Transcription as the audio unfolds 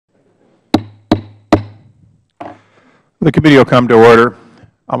The committee will come to order.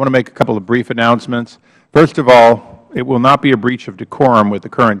 I want to make a couple of brief announcements. First of all, it will not be a breach of decorum with the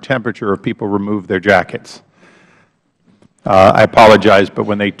current temperature if people remove their jackets. I apologize, but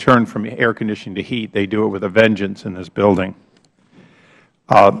when they turn from air conditioning to heat, they do it with a vengeance in this building.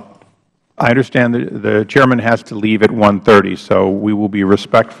 I understand that the Chairman has to leave at 1:30, so we will be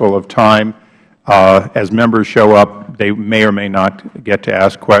respectful of time. As members show up, they may or may not get to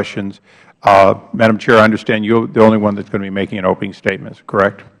ask questions. Madam Chair, I understand you're the only one that's going to be making an opening statement,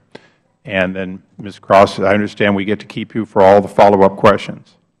 correct? And then, Ms. Cross, I understand we get to keep you for all the follow-up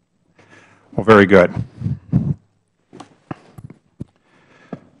questions. Well, very good.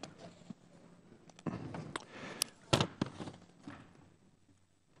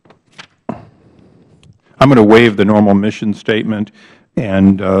 I'm going to waive the normal mission statement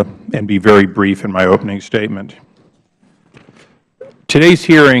and be very brief in my opening statement. Today's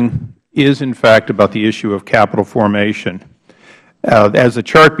hearing is, in fact, about the issue of capital formation. As the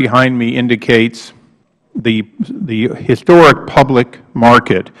chart behind me indicates, the historic public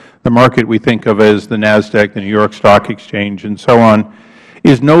market, the market we think of as the NASDAQ, the New York Stock Exchange, and so on,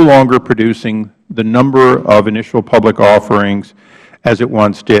 is no longer producing the number of initial public offerings as it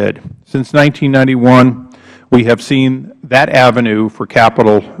once did. Since 1991, we have seen that avenue for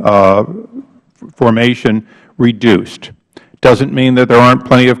capital formation reduced. Doesn't mean that there aren't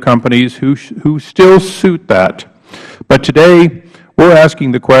plenty of companies who still suit that. But today, we're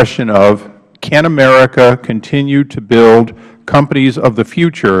asking the question of, can America continue to build companies of the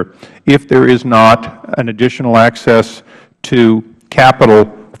future if there is not an additional access to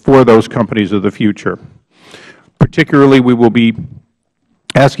capital for those companies of the future? Particularly, we will be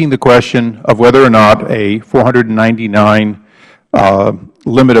asking the question of whether or not a 499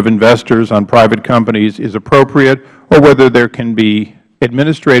 limit of investors on private companies is appropriate, or whether there can be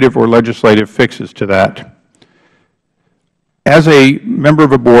administrative or legislative fixes to that. As a member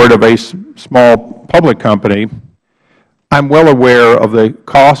of a board of a small public company, I'm well aware of the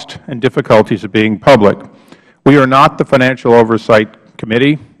cost and difficulties of being public. We are not the Financial Oversight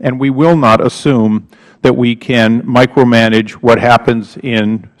Committee, and we will not assume that we can micromanage what happens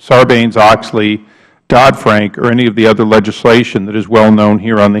in Sarbanes-Oxley, Dodd-Frank, or any of the other legislation that is well known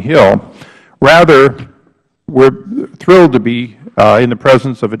here on the Hill. Rather, we're thrilled to be in the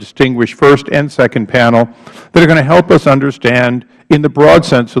presence of a distinguished first and second panel that are going to help us understand, in the broad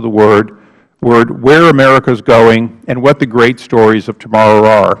sense of the word, where America is going and what the great stories of tomorrow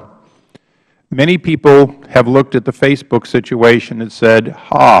are. Many people have looked at the Facebook situation and said,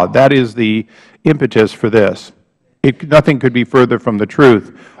 that is the impetus for this. Nothing could be further from the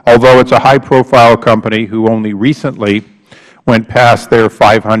truth. Although it's a high-profile company who only recently went past their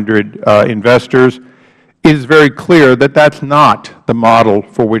 500 investors, it is very clear that that's not the model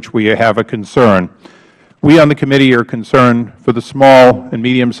for which we have a concern. We on the committee are concerned for the small and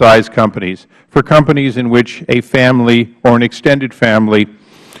medium-sized companies, for companies in which a family or an extended family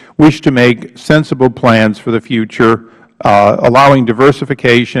wish to make sensible plans for the future, allowing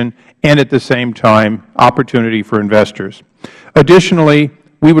diversification and at the same time opportunity for investors. Additionally,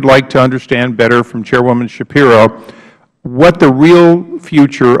 we would like to understand better from Chairwoman Schapiro what the real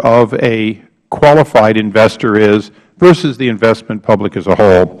future of a qualified investor is versus the investment public as a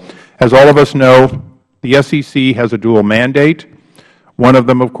whole. As all of us know, the SEC has a dual mandate. One of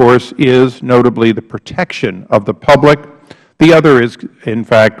them, of course, is notably the protection of the public. The other is, in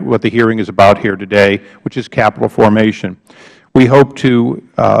fact, what the hearing is about here today, which is capital formation. We hope to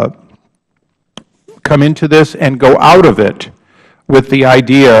come into this and go out of it with the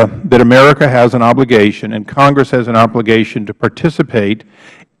idea that America has an obligation and Congress has an obligation to participate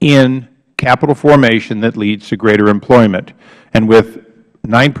in capital formation that leads to greater employment. And with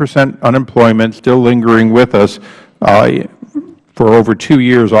 9% unemployment still lingering with us for over 2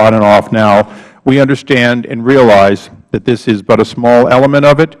 years on and off now, we understand and realize that this is but a small element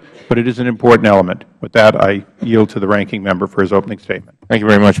of it, but it is an important element. With that, I yield to the ranking member for his opening statement. Thank you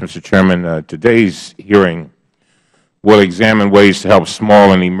very much, Mr. Chairman. Today's hearing will examine ways to help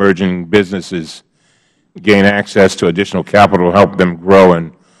small and emerging businesses gain access to additional capital to help them grow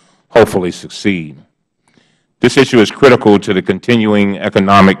and hopefully succeed. This issue is critical to the continuing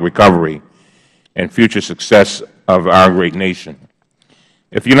economic recovery and future success of our great nation.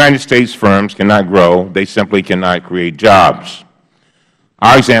 If United States firms cannot grow, they simply cannot create jobs.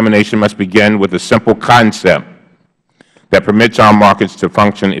 Our examination must begin with a simple concept that permits our markets to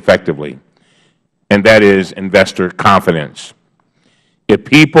function effectively, and that is investor confidence. If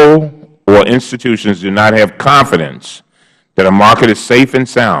people or institutions do not have confidence that a market is safe and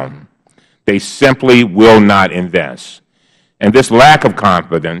sound, they simply will not invest. And this lack of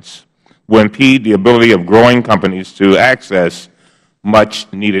confidence will impede the ability of growing companies to access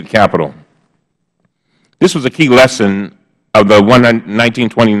much-needed capital. This was a key lesson of the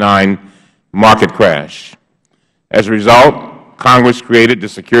 1929 market crash. As a result, Congress created the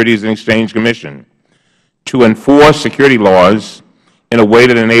Securities and Exchange Commission to enforce security laws in a way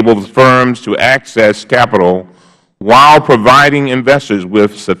that enables firms to access capital while providing investors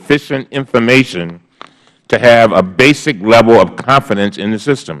with sufficient information to have a basic level of confidence in the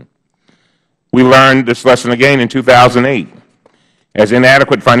system. We learned this lesson again in 2008, as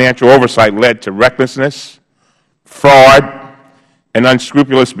inadequate financial oversight led to recklessness, fraud, and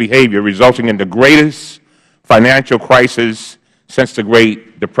unscrupulous behavior, resulting in the greatest financial crisis since the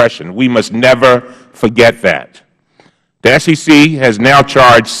Great Depression. We must never forget that. The SEC has now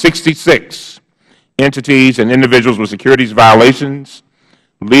charged 66 entities and individuals with securities violations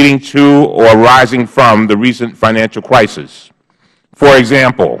leading to or arising from the recent financial crisis. For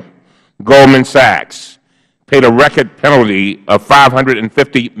example, Goldman Sachs paid a record penalty of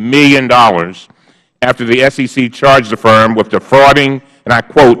 $550 million after the SEC charged the firm with defrauding, and I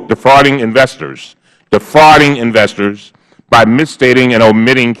quote, defrauding investors by misstating and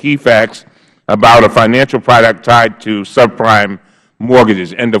omitting key facts about a financial product tied to subprime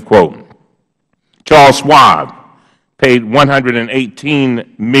mortgages, end of quote. Charles Schwab paid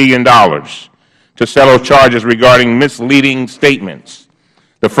 $118 million to settle charges regarding misleading statements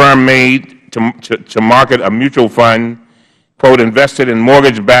the firm made to market a mutual fund, quote, invested in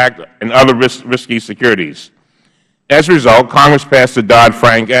mortgage-backed and other risky securities. As a result, Congress passed the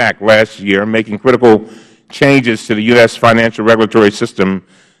Dodd-Frank Act last year, making critical changes to the U.S. financial regulatory system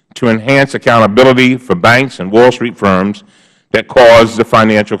to enhance accountability for banks and Wall Street firms that caused the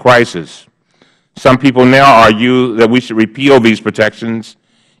financial crisis. Some people now argue that we should repeal these protections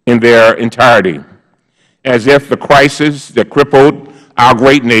in their entirety, as if the crisis that crippled our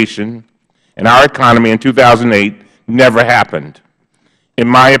great nation and our economy in 2008 never happened. In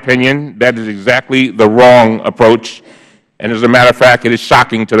my opinion, that is exactly the wrong approach, and as a matter of fact, it is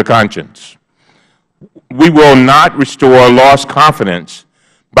shocking to the conscience. We will not restore lost confidence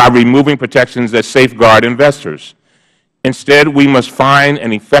by removing protections that safeguard investors. Instead, we must find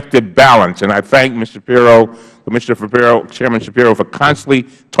an effective balance, and I thank Chairman Schapiro, for constantly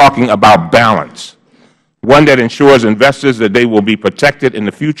talking about balance, one that ensures investors that they will be protected in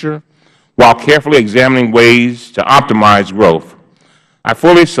the future while carefully examining ways to optimize growth. I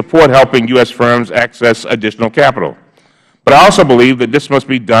fully support helping U.S. firms access additional capital, but I also believe that this must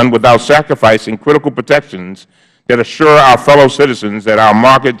be done without sacrificing critical protections that assure our fellow citizens that our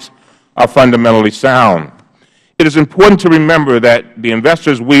markets are fundamentally sound. It is important to remember that the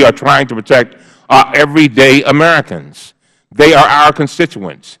investors we are trying to protect are everyday Americans. They are our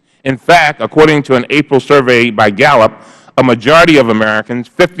constituents. In fact, according to an April survey by Gallup, a majority of Americans,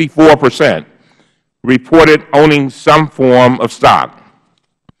 54%, reported owning some form of stock.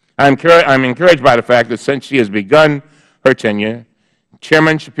 I'm encouraged by the fact that since she has begun her tenure,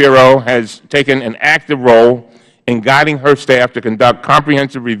 Chairman Schapiro has taken an active role in guiding her staff to conduct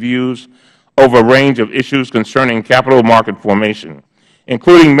comprehensive reviews over a range of issues concerning capital market formation,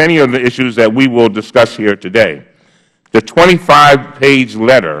 including many of the issues that we will discuss here today. The 25-page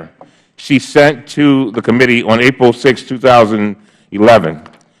letter she sent to the committee on April 6, 2011,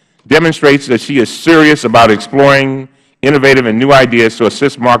 demonstrates that she is serious about exploring innovative and new ideas to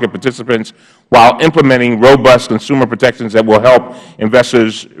assist market participants while implementing robust consumer protections that will help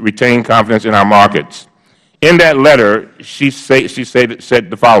investors retain confidence in our markets. In that letter, she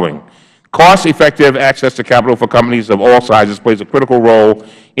said the following: cost-effective access to capital for companies of all sizes plays a critical role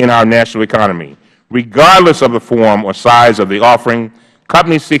in our national economy. Regardless of the form or size of the offering,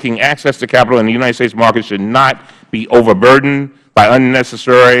 companies seeking access to capital in the United States market should not be overburdened by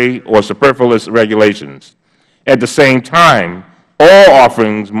unnecessary or superfluous regulations. At the same time, all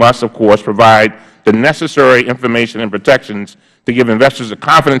offerings must, of course, provide the necessary information and protections to give investors the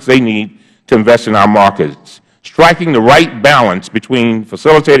confidence they need to invest in our markets. Striking the right balance between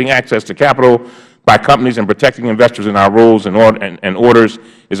facilitating access to capital by companies and protecting investors in our rules and orders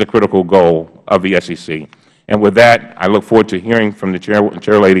is a critical goal of the SEC. And with that, I look forward to hearing from the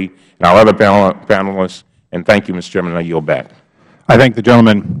chairlady and our other panelists. And thank you, Mr. Chairman, and I yield back. I thank the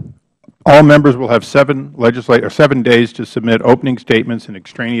gentleman. All members will have 7 days to submit opening statements and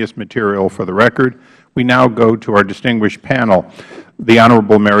extraneous material for the record. We now go to our distinguished panel. The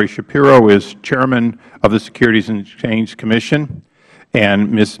Honorable Mary Schapiro is Chairman of the Securities and Exchange Commission,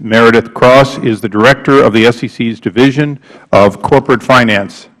 and Ms. Meredith Cross is the Director of the SEC's Division of Corporate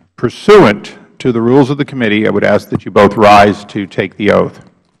Finance. Pursuant to the rules of the committee, I would ask that you both rise to take the oath.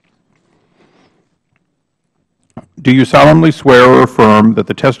 Do you solemnly swear or affirm that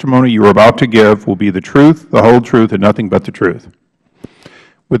the testimony you are about to give will be the truth, the whole truth, and nothing but the truth?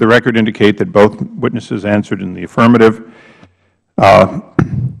 Would the record indicate that both witnesses answered in the affirmative?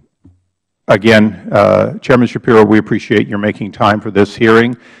 Again, Chairman Schapiro, we appreciate your making time for this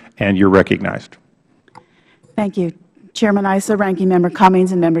hearing, and you're recognized. Thank you. Chairman Issa, Ranking Member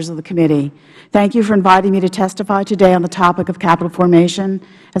Cummings, and members of the committee. Thank you for inviting me to testify today on the topic of capital formation.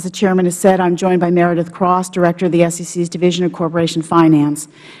 As the Chairman has said, I am joined by Meredith Cross, Director of the SEC's Division of Corporation Finance,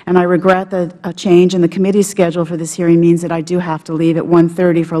 and I regret that a change in the committee's schedule for this hearing means that I do have to leave at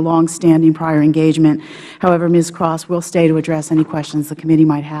 1:30 for a long-standing prior engagement. However, Ms. Cross will stay to address any questions the committee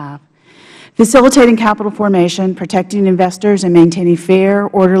might have. Facilitating capital formation, protecting investors, and maintaining fair,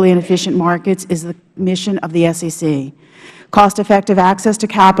 orderly, and efficient markets is the mission of the SEC. Cost-effective access to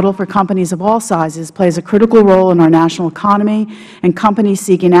capital for companies of all sizes plays a critical role in our national economy, and companies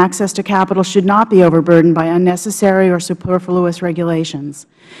seeking access to capital should not be overburdened by unnecessary or superfluous regulations.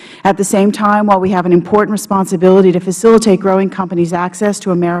 At the same time, while we have an important responsibility to facilitate growing companies' access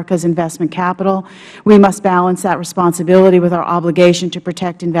to America's investment capital, we must balance that responsibility with our obligation to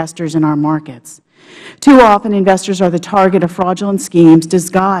protect investors in our markets. Too often, investors are the target of fraudulent schemes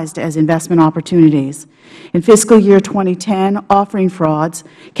disguised as investment opportunities. In fiscal year 2010, offering frauds,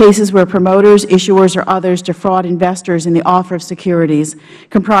 cases where promoters, issuers, or others defraud investors in the offer of securities,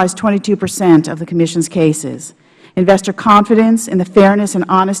 comprised 22% of the Commission's cases. Investor confidence in the fairness and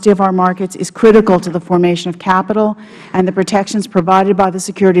honesty of our markets is critical to the formation of capital, and the protections provided by the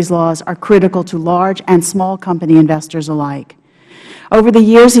securities laws are critical to large and small company investors alike. Over the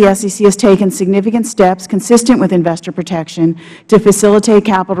years, the SEC has taken significant steps consistent with investor protection to facilitate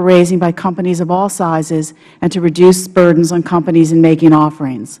capital raising by companies of all sizes and to reduce burdens on companies in making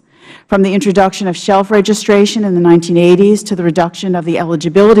offerings. From the introduction of shelf registration in the 1980s to the reduction of the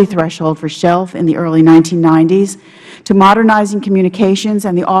eligibility threshold for shelf in the early 1990s, to modernizing communications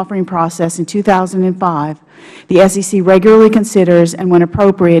and the offering process in 2005, the SEC regularly considers and, when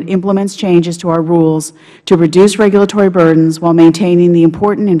appropriate, implements changes to our rules to reduce regulatory burdens while maintaining the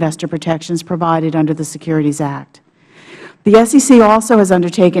important investor protections provided under the Securities Act. The SEC also has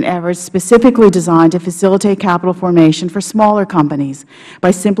undertaken efforts specifically designed to facilitate capital formation for smaller companies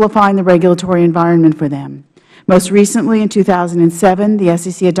by simplifying the regulatory environment for them. Most recently, in 2007, the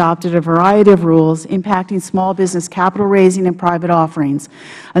SEC adopted a variety of rules impacting small business capital raising and private offerings,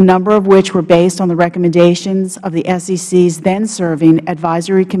 a number of which were based on the recommendations of the SEC's then-serving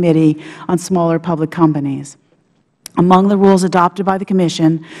Advisory Committee on Smaller Public Companies. Among the rules adopted by the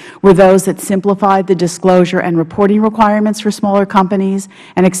Commission were those that simplified the disclosure and reporting requirements for smaller companies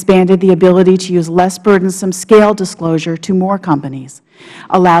and expanded the ability to use less burdensome scale disclosure to more companies,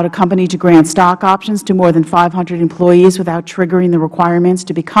 allowed a company to grant stock options to more than 500 employees without triggering the requirements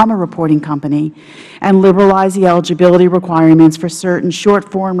to become a reporting company, and liberalized the eligibility requirements for certain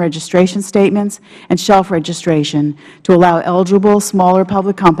short-form registration statements and shelf registration to allow eligible smaller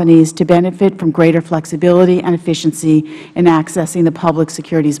public companies to benefit from greater flexibility and efficiency in accessing the public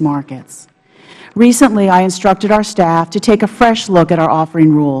securities markets. Recently, I instructed our staff to take a fresh look at our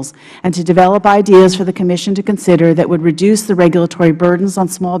offering rules and to develop ideas for the Commission to consider that would reduce the regulatory burdens on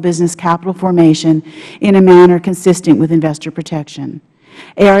small business capital formation in a manner consistent with investor protection.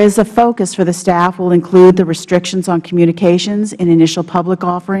 Areas of focus for the staff will include the restrictions on communications in initial public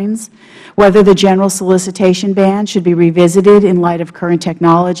offerings, whether the general solicitation ban should be revisited in light of current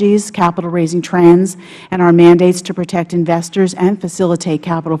technologies, capital-raising trends, and our mandates to protect investors and facilitate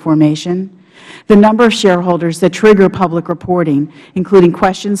capital formation, the number of shareholders that trigger public reporting, including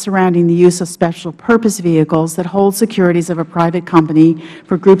questions surrounding the use of special purpose vehicles that hold securities of a private company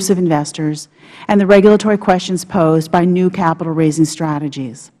for groups of investors, and the regulatory questions posed by new capital-raising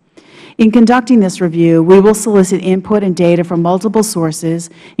strategies. In conducting this review, we will solicit input and data from multiple sources,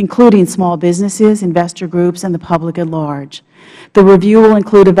 including small businesses, investor groups, and the public at large. The review will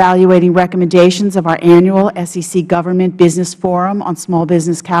include evaluating recommendations of our annual SEC Government Business Forum on small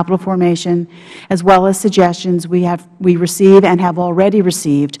business capital formation, as well as suggestions we receive and have already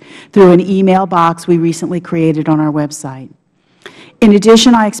received through an email box we recently created on our website. In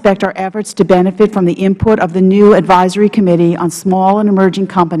addition, I expect our efforts to benefit from the input of the new Advisory Committee on Small and Emerging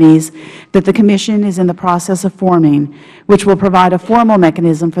Companies that the Commission is in the process of forming, which will provide a formal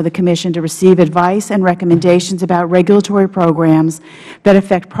mechanism for the Commission to receive advice and recommendations about regulatory programs that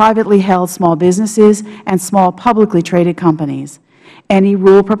affect privately held small businesses and small publicly traded companies. Any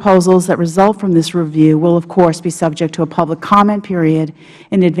rule proposals that result from this review will, of course, be subject to a public comment period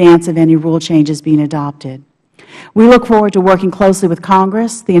in advance of any rule changes being adopted. We look forward to working closely with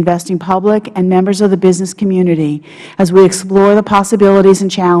Congress, the investing public, and members of the business community as we explore the possibilities and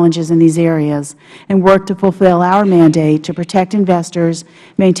challenges in these areas and work to fulfill our mandate to protect investors,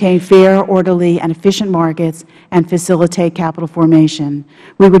 maintain fair, orderly, and efficient markets, and facilitate capital formation.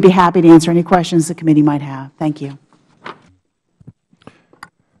 We would be happy to answer any questions the committee might have. Thank you.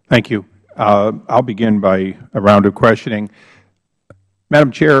 Thank you. I'll begin by a round of questioning.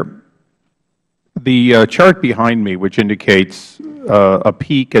 Madam Chair, the chart behind me, which indicates a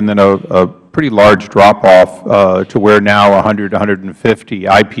peak and then a pretty large drop-off to where now 100, 150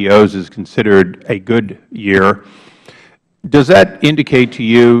 IPOs is considered a good year, does that indicate to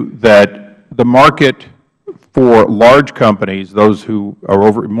you that the market for large companies, those who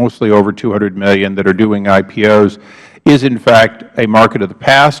are mostly over 200 million that are doing IPOs, is in fact a market of the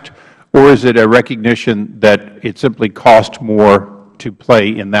past, or is it a recognition that it simply costs more to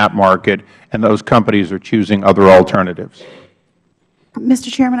play in that market and those companies are choosing other alternatives?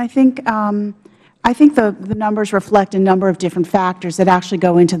 Mr. Chairman, I think the numbers reflect a number of different factors that actually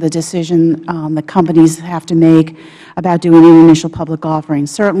go into the decision that companies have to make about doing an initial public offering.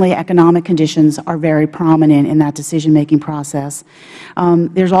 Certainly, economic conditions are very prominent in that decision-making process.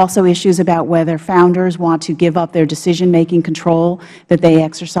 There's also issues about whether founders want to give up their decision-making control that they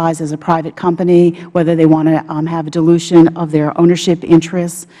exercise as a private company, whether they want to have a dilution of their ownership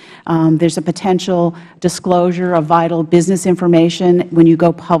interests. There's a potential disclosure of vital business information when you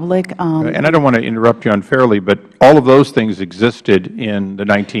go public. And I don't want to interrupt you unfairly, but all of those things existed in the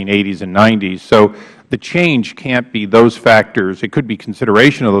 1980s and 90s. So the change can't be those factors. It could be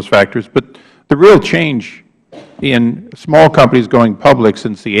consideration of those factors, but the real change in small companies going public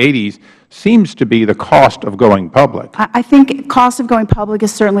since the 80s seems to be the cost of going public. I think cost of going public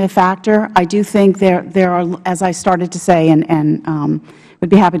is certainly a factor. I do think there are, as I started to say, and would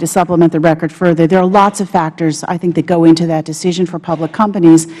be happy to supplement the record further, there are lots of factors, I think, that go into that decision for public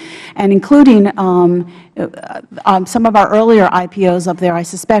companies, and including some of our earlier IPOs up there, I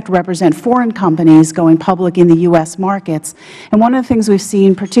suspect, represent foreign companies going public in the U.S. markets. And one of the things we've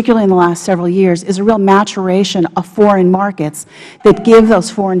seen, particularly in the last several years, is a real maturation of foreign markets that give those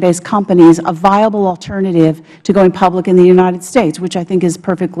foreign-based companies a viable alternative to going public in the United States, which I think is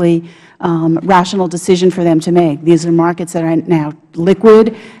perfectly rational decision for them to make. These are markets that are now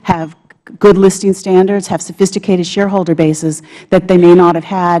liquid, have good listing standards, have sophisticated shareholder bases that they may not have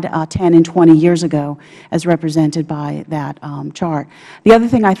had 10 and 20 years ago, as represented by that chart. The other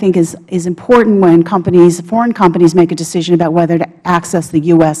thing I think is important when foreign companies make a decision about whether to access the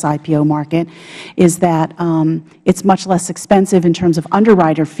U.S. IPO market is that it's much less expensive in terms of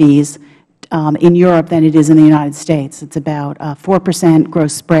underwriter fees in Europe than it is in the United States. It's about 4%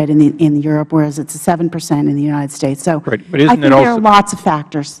 gross spread in Europe, whereas it's 7% in the United States. So right. But I isn't think there are lots of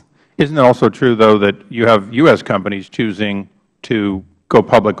factors. Isn't it also true, though, that you have U.S. companies choosing to go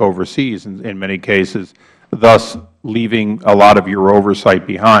public overseas in many cases, thus leaving a lot of your oversight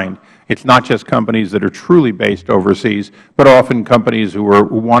behind? It's not just companies that are truly based overseas, but often companies who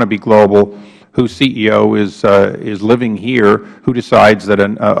want to be global, whose CEO is living here, who decides that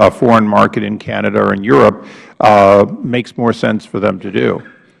a foreign market in Canada or in Europe makes more sense for them to do.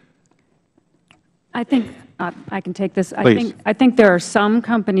 I think I can take this. Please. I think there are some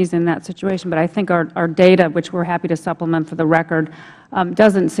companies in that situation, but I think our data, which we're happy to supplement for the record,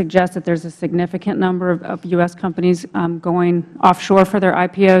 doesn't suggest that there's a significant number of U.S. companies going offshore for their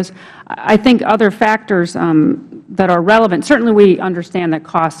IPOs. I think other factors that are relevant, certainly we understand that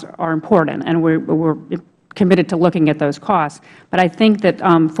costs are important, and we're committed to looking at those costs. But I think that,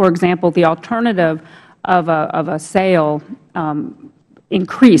 for example, the alternative of a sale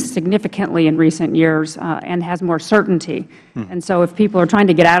increased significantly in recent years and has more certainty. And so if people are trying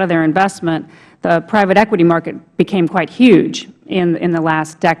to get out of their investment, the private equity market became quite huge in the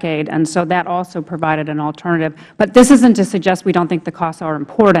last decade, and so that also provided an alternative. But this isn't to suggest we don't think the costs are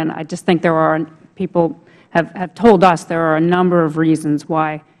important. I just think there are people have told us there are a number of reasons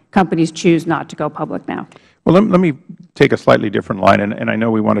why companies choose not to go public now. Well, let me take a slightly different line, and I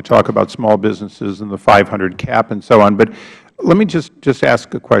know we want to talk about small businesses and the 500 cap and so on, but let me just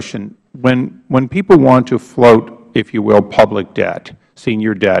ask a question. When people want to float, if you will, public debt,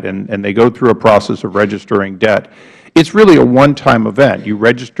 senior debt, and they go through a process of registering debt, it's really a one-time event. You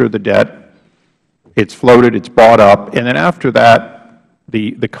register the debt, it's floated, it's bought up, and then after that,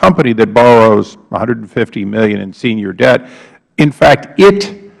 the company that borrows $150 million in senior debt, in fact,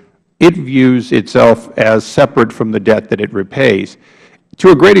 it views itself as separate from the debt that it repays. To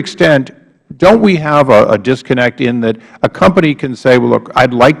a great extent, don't we have a disconnect in that a company can say, well, look,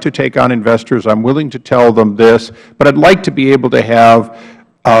 I'd like to take on investors, I'm willing to tell them this, but I'd like to be able to have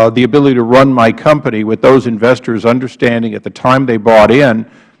the ability to run my company with those investors understanding at the time they bought in,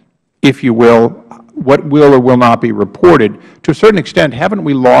 if you will, what will or will not be reported. To a certain extent, haven't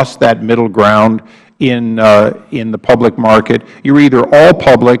we lost that middle ground in the public market? You're either all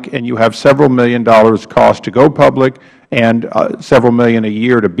public and you have several $1 million cost to go public and several million a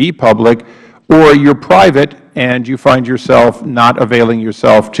year to be public, or you're private and you find yourself not availing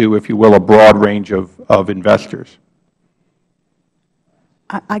yourself to, if you will, a broad range of investors.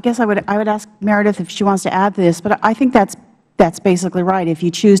 I guess I would ask Meredith if she wants to add to this, but I think that's basically right. If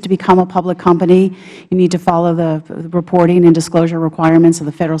you choose to become a public company, you need to follow the reporting and disclosure requirements of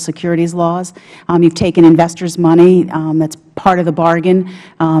the Federal securities laws. You've taken investors' money. That's part of the bargain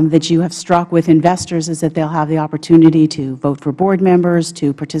that you have struck with investors, is that they'll have the opportunity to vote for board members,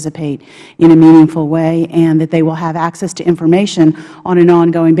 to participate in a meaningful way, and that they will have access to information on an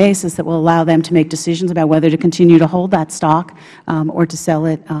ongoing basis that will allow them to make decisions about whether to continue to hold that stock or to sell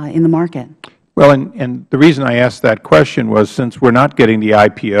it in the market. Well, and the reason I asked that question was, since we're not getting the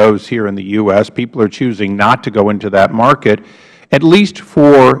IPOs here in the U.S., people are choosing not to go into that market. At least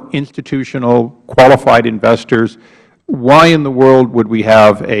for institutional qualified investors, why in the world would we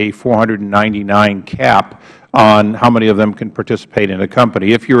have a 499 cap on how many of them can participate in a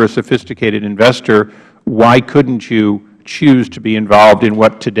company? If you're a sophisticated investor, why couldn't you choose to be involved in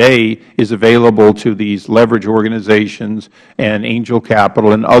what today is available to these leverage organizations and angel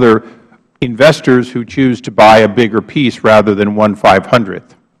capital and other investors who choose to buy a bigger piece rather than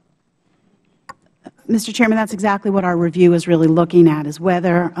 1/500th? Mr. Chairman, that's exactly what our review is really looking at, is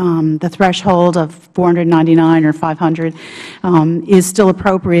whether the threshold of 499 or 500 is still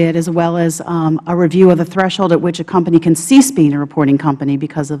appropriate, as well as a review of the threshold at which a company can cease being a reporting company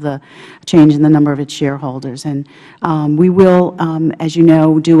because of the change in the number of its shareholders. And we will, as you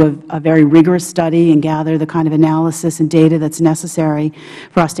know, do a very rigorous study and gather the kind of analysis and data that's necessary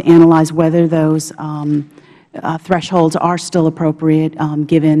for us to analyze whether those thresholds are still appropriate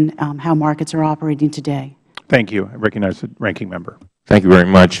given how markets are operating today. Thank you. I recognize the ranking member. Thank you very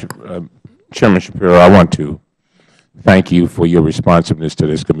much. Chairman Schapiro, I want to thank you for your responsiveness to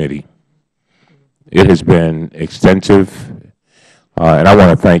this committee. It has been extensive, and I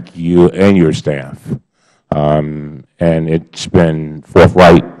want to thank you and your staff. And it's been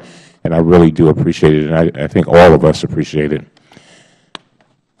forthright, and I really do appreciate it, and I think all of us appreciate it.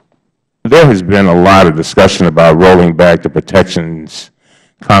 There has been a lot of discussion about rolling back the protections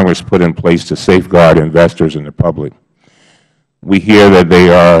Congress put in place to safeguard investors and the public. We hear that they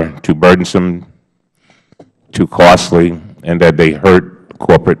are too burdensome, too costly, and that they hurt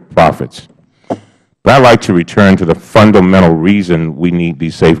corporate profits. But I'd like to return to the fundamental reason we need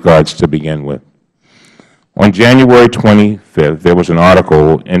these safeguards to begin with. On January 25th, there was an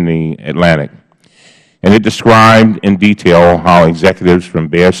article in the Atlantic, and it described in detail how executives from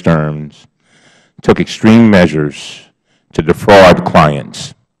Bear Stearns took extreme measures to defraud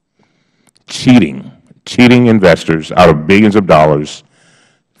clients, cheating investors out of billions of dollars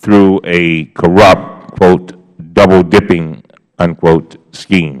through a corrupt, quote, double-dipping, unquote,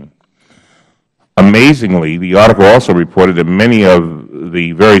 scheme. Amazingly, the article also reported that many of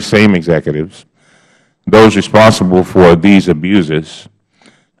the very same executives, those responsible for these abuses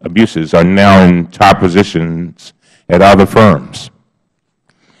are now in top positions at other firms.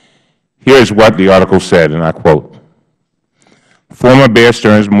 Here's what the article said, and I quote, "Former Bear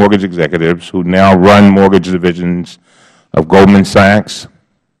Stearns mortgage executives who now run mortgage divisions of Goldman Sachs,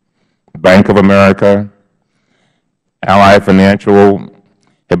 Bank of America, Ally Financial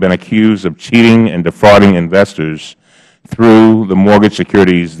have been accused of cheating and defrauding investors through the mortgage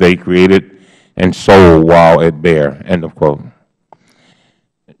securities they created and sold while at Bear," end of quote.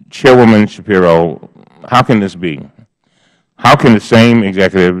 Chairwoman Schapiro, how can this be? How can the same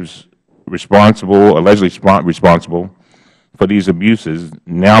executives allegedly responsible for these abuses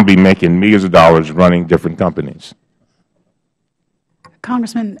now be making millions of dollars running different companies?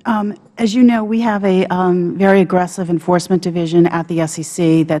 Congressman, as you know, we have a very aggressive enforcement division at the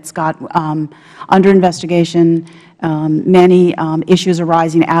SEC that's got under investigation many issues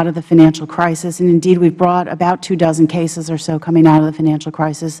arising out of the financial crisis. And indeed, we've brought about 24 cases or so coming out of the financial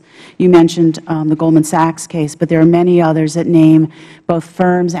crisis. You mentioned the Goldman Sachs case, but there are many others that name both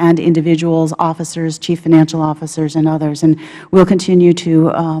firms and individuals, officers, chief financial officers, and others. And we'll continue to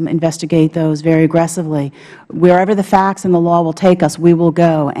investigate those very aggressively. Wherever the facts and the law will take us, we will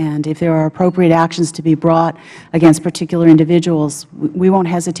go. And if there are appropriate actions to be brought against particular individuals, we won't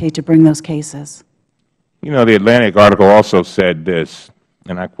hesitate to bring those cases. You know, the Atlantic article also said this,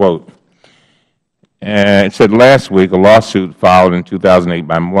 and I quote, it said, "Last week, a lawsuit filed in 2008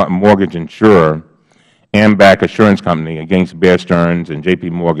 by a mortgage insurer AMBAC Assurance Company against Bear Stearns and J.P.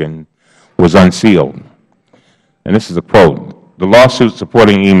 Morgan was unsealed. And this is a quote. The lawsuit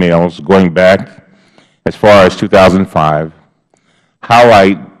supporting emails going back as far as 2005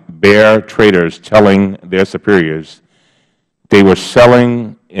 highlight Bear traders telling their superiors they were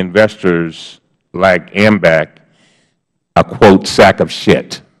selling investors like AMBAC a, quote, sack of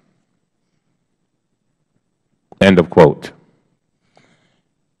shit, end of quote.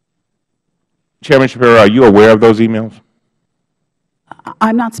 Chairman Schapiro, are you aware of those emails?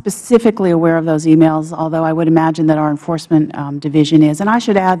 I'm not specifically aware of those emails, although I would imagine that our enforcement division is. And I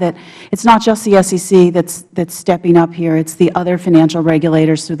should add that it's not just the SEC that's stepping up here. It's the other financial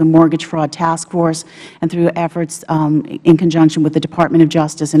regulators through the Mortgage Fraud Task Force and through efforts in conjunction with the Department of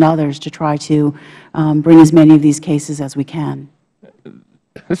Justice and others to try to bring as many of these cases as we can.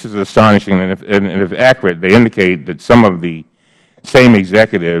 This is astonishing, and if accurate, they indicate that some of the same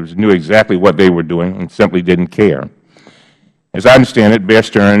executives knew exactly what they were doing and simply didn't care. As I understand it, Bear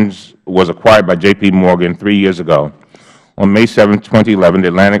Stearns was acquired by J.P. Morgan 3 years ago. On May 7, 2011, The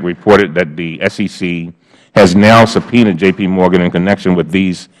Atlantic reported that the SEC has now subpoenaed J.P. Morgan in connection with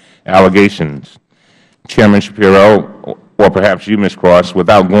these allegations. Chairman Schapiro, or perhaps you, Ms. Cross,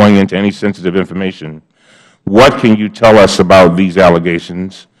 without going into any sensitive information, what can you tell us about these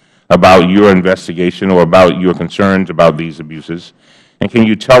allegations, about your investigation, or about your concerns about these abuses? And can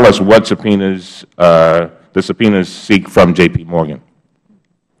you tell us what subpoenas the subpoenas seek from J.P. Morgan?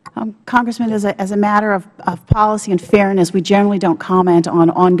 Congressman, as a matter of policy and fairness, we generally don't comment on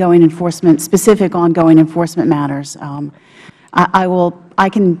ongoing enforcement, specific ongoing enforcement matters. I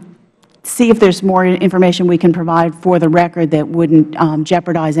can see if there's more information we can provide for the record that wouldn't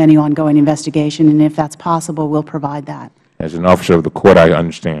jeopardize any ongoing investigation, and if that's possible, we'll provide that. As an officer of the Court, I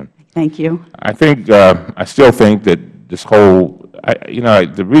understand. Thank you. I still think that this whole,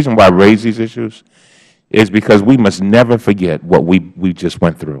 the reason why I raise these issues is because we must never forget what we just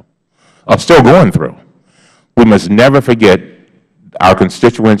went through, are still going through. We must never forget our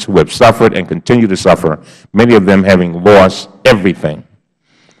constituents who have suffered and continue to suffer, many of them having lost everything.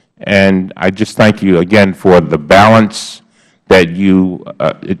 And I just thank you again for the balance that you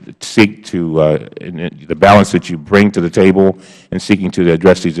seek to, the balance that you bring to the table in seeking to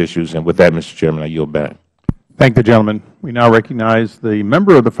address these issues. And with that, Mr. Chairman, I yield back. Thank the gentleman. We now recognize the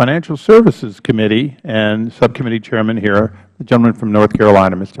member of the Financial Services Committee and Subcommittee Chairman here, the gentleman from North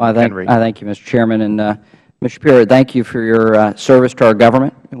Carolina, Mr. McHenry. I thank you, Mr. Chairman. And Mr. Schapiro, thank you for your service to our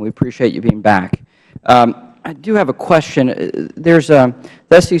government, and we appreciate you being back. I do have a question.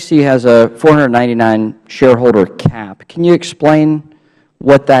 The SEC has a 499 shareholder cap. Can you explain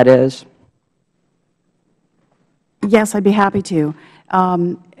what that is? Yes, I'd be happy to.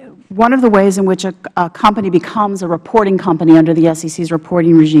 One of the ways in which a company becomes a reporting company under the SEC's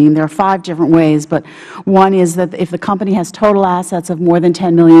reporting regime, there are 5 different ways, but one is that if the company has total assets of more than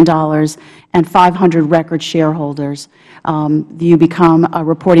 $10 million and 500 record shareholders, you become a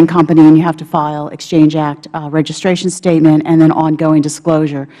reporting company and you have to file Exchange Act registration statement and then ongoing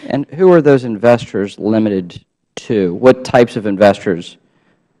disclosure. And who are those investors limited to? What types of investors?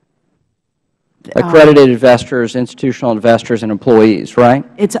 Accredited investors, institutional investors, and employees, right?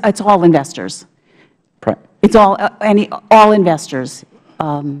 It's all investors. Right. It's all investors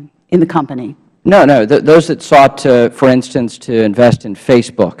in the company. No, those that sought to, for instance, to invest in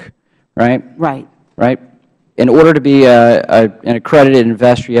Facebook, right? Right. Right. In order to be an accredited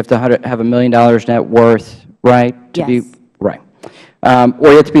investor, you have to have $1 million net worth, right? Yes. Right.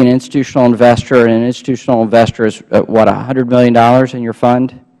 Or you have to be an institutional investor, and an institutional investor is, what, $100 million in your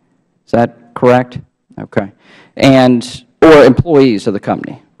fund? Is that correct? Okay. Or employees of the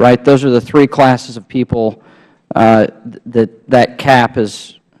company, right? Those are the 3 classes of people that cap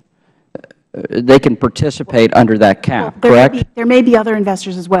is, they can participate under that cap, correct? There may be other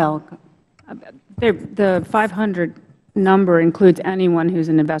investors as well. The 500 number includes anyone who's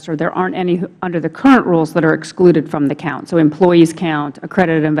an investor. There aren't any under the current rules that are excluded from the count. So employees count,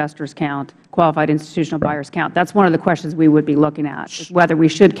 accredited investors count, qualified institutional buyers count. That's one of the questions we would be looking at, is whether we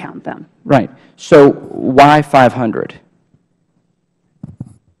should count them. Right. So why 500?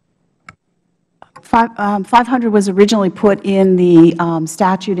 500 was originally put in the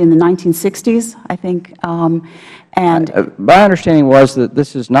statute in the 1960s, I think. And my understanding was that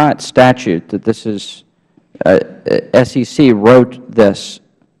this is not statute, that this is SEC wrote this.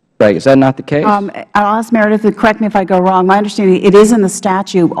 Right. Is that not the case? I'll ask Meredith to correct me if I go wrong. My understanding, it is in the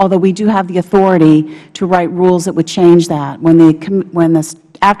statute, although we do have the authority to write rules that would change that. When the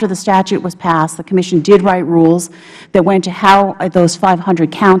after the statute was passed, the Commission did write rules that went to how those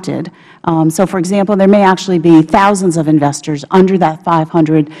 500 counted. So, for example, there may actually be thousands of investors under that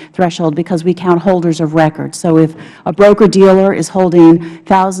 500 threshold because we count holders of record. So if a broker-dealer is holding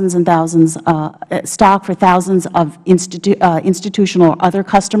thousands and thousands stock for thousands of institutional or other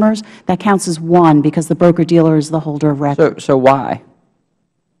customers, that counts as one because the broker-dealer is the holder of record. So why?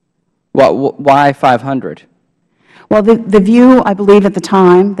 Why 500? Well, the view, I believe at the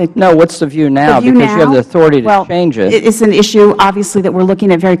time that— No, what's the view now? The view because now, you have the authority to change it. It's an issue, obviously, that we're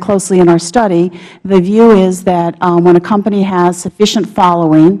looking at very closely in our study. The view is that when a company has sufficient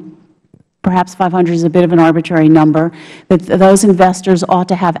following, perhaps 500 is a bit of an arbitrary number, that those investors ought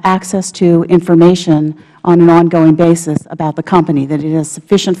to have access to information on an ongoing basis about the company, that it has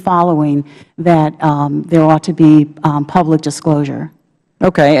sufficient following that there ought to be public disclosure.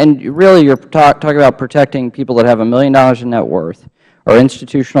 Okay, and really you're talking about protecting people that have $1 million in net worth, or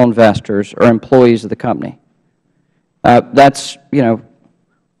institutional investors, or employees of the company. That's,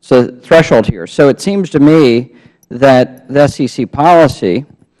 it's a threshold here. So it seems to me that the SEC policy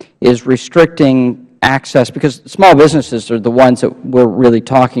is restricting access, because small businesses are the ones that we're really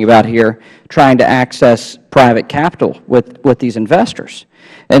talking about here, trying to access private capital with these investors.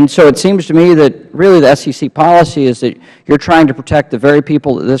 And so it seems to me that really the SEC policy is that you're trying to protect the very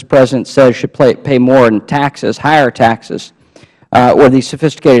people that this President says should pay more in taxes, higher taxes, or these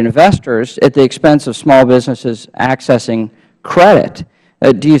sophisticated investors at the expense of small businesses accessing credit.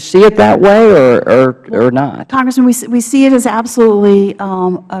 Do you see it that way or not? Congressman, we see it as absolutely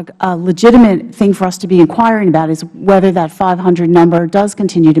a legitimate thing for us to be inquiring about, is whether that 500 number does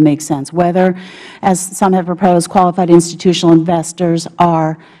continue to make sense, whether, as some have proposed, qualified institutional investors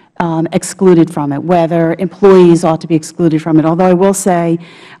are excluded from it, whether employees ought to be excluded from it, although I will say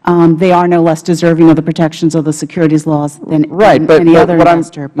they are no less deserving of the protections of the securities laws than any other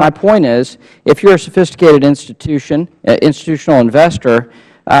investor. My point is, if you're a sophisticated institutional investor,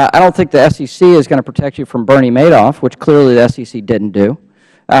 I don't think the SEC is going to protect you from Bernie Madoff, which clearly the SEC didn't do.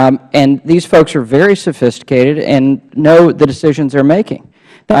 And these folks are very sophisticated and know the decisions they're making.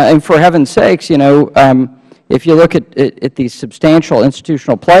 And for heaven's sakes, if you look at these substantial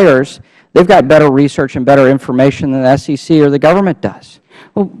institutional players, they've got better research and better information than the SEC or the government does.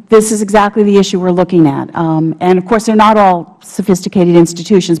 Well, this is exactly the issue we're looking at. And, of course, they're not all sophisticated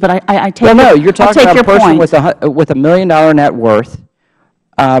institutions, but I take your point. Well, no, you're talking about a person with $1 million net worth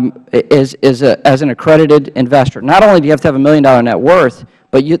as an accredited investor. Not only do you have to have $1 million net worth,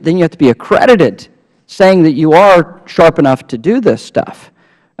 but then you have to be accredited, saying that you are sharp enough to do this stuff.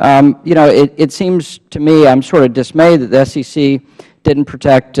 It seems to me, I'm sort of dismayed that the SEC didn't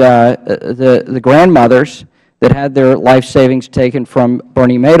protect the grandmothers that had their life savings taken from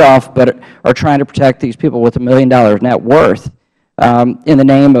Bernie Madoff, but are trying to protect these people with $1 million net worth in the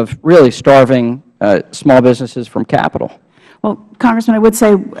name of really starving small businesses from capital. Well, Congressman, I would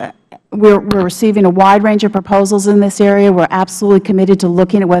say we're receiving a wide range of proposals in this area. We're absolutely committed to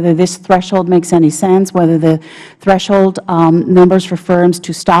looking at whether this threshold makes any sense, whether the threshold numbers for firms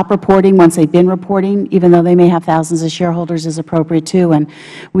to stop reporting once they've been reporting, even though they may have thousands of shareholders, is appropriate too. And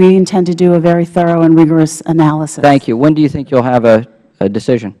we intend to do a very thorough and rigorous analysis. Thank you. When do you think you'll have a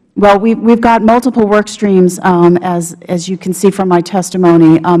decision? Well, we've got multiple work streams, as you can see from my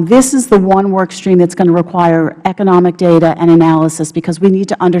testimony. This is the one work stream that's going to require economic data and analysis, because we need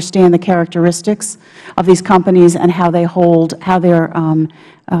to understand the characteristics of these companies and how they hold, how their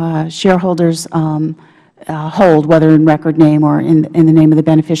shareholders hold, whether in record name or in the name of the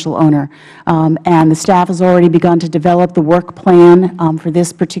beneficial owner. And the staff has already begun to develop the work plan for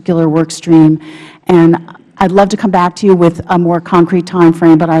this particular work stream. And I'd love to come back to you with a more concrete time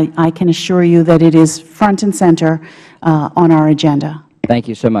frame, but I can assure you that it is front and center on our agenda. Thank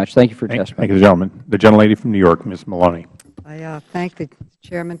you so much. Thank you for your testimony. Thank you, gentleman. The gentlelady from New York, Ms. Maloney. I thank the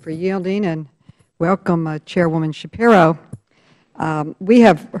Chairman for yielding and welcome Chairwoman Schapiro. We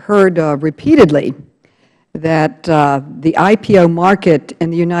have heard repeatedly that the IPO market in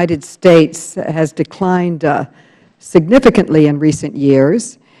the United States has declined significantly in recent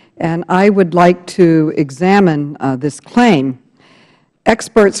years, and I would like to examine this claim.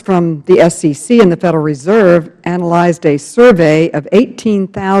 Experts from the SEC and the Federal Reserve analyzed a survey of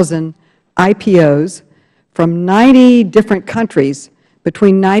 18,000 IPOs from 90 different countries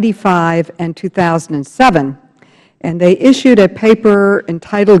between 1995 and 2007, and they issued a paper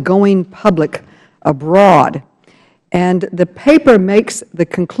entitled Going Public Abroad. And the paper makes the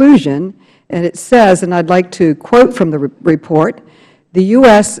conclusion, and it says, and I'd like to quote from the report, the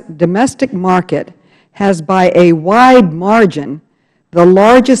U.S. domestic market has by a wide margin the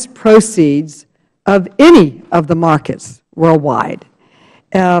largest proceeds of any of the markets worldwide.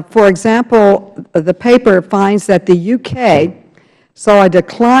 For example, the paper finds that the UK saw a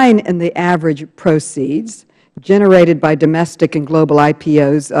decline in the average proceeds generated by domestic and global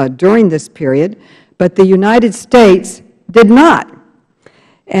IPOs during this period, but the United States did not.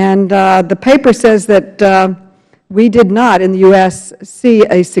 And the paper says that we did not, in the U.S., see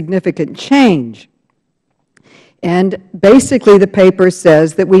a significant change. And basically the paper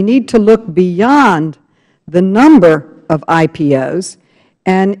says that we need to look beyond the number of IPOs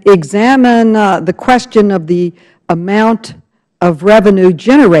and examine the question of the amount of revenue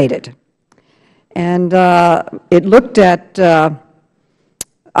generated. And it looked at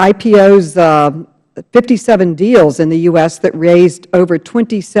IPOs, 57 deals in the U.S. that raised over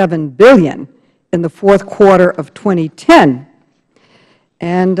 $27 billion in the fourth quarter of 2010.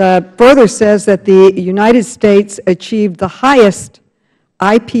 And further says that the United States achieved the highest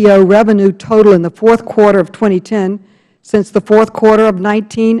IPO revenue total in the fourth quarter of 2010 since the fourth quarter of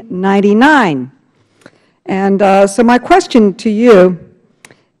 1999. And so my question to you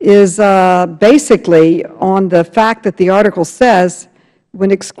is basically on the fact that the article says when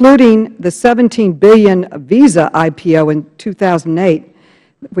excluding the $17 billion Visa IPO in 2008,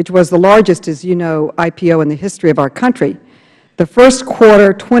 which was the largest, as you know, IPO in the history of our country, the first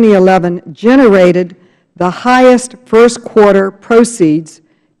quarter 2011 generated the highest first quarter proceeds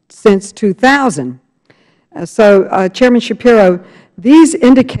since 2000. So, Chairman Schapiro, these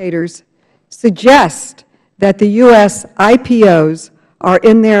indicators suggest that the U.S. IPOs are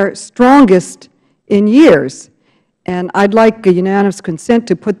in their strongest in years. And I'd like a unanimous consent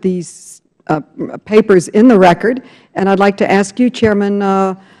to put these papers in the record, and I'd like to ask you, Chairman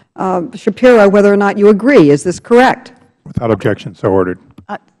Schapiro, whether or not you agree. Is this correct? Without objection, so ordered.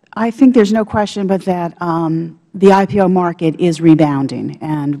 I think there's no question but that the IPO market is rebounding,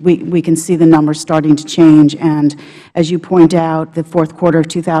 and we can see the numbers starting to change. And as you point out, the fourth quarter of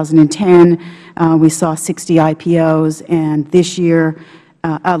 2010, we saw 60 IPOs, and this year,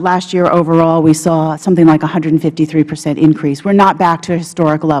 last year overall, we saw something like 153% increase. We're not back to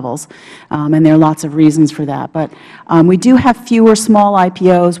historic levels, and there are lots of reasons for that. But we do have fewer small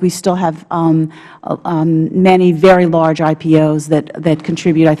IPOs. We still have many very large IPOs that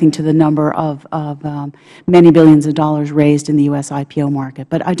contribute, I think, to the number of many billions of dollars raised in the U.S. IPO market.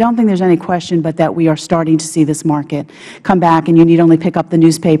 But I don't think there's any question but that we are starting to see this market come back, and you need only pick up the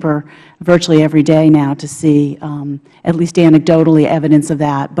newspaper virtually every day now to see, at least anecdotally, evidence of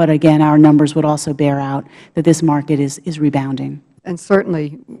that. But again, our numbers would also bear out that this market is rebounding. And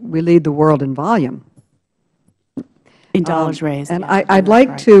certainly, we lead the world in volume. In dollars raised. And I'd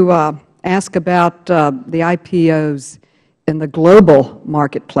like to ask about the IPOs in the global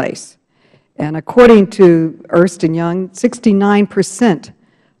marketplace. And according to Ernst & Young, 69%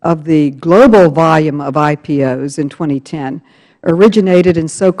 of the global volume of IPOs in 2010 originated in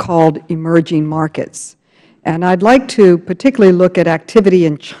so-called emerging markets. And I'd like to particularly look at activity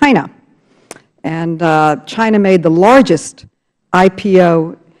in China. And China made the largest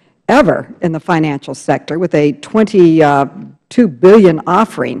IPO ever in the financial sector with a $22 billion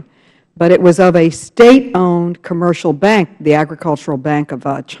offering, but it was of a state-owned commercial bank, the Agricultural Bank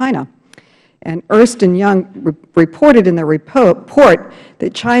of China. And Ernst & Young reported in their report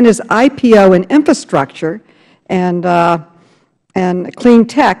that China's IPO in infrastructure and clean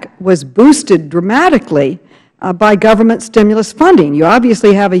tech was boosted dramatically by government stimulus funding. You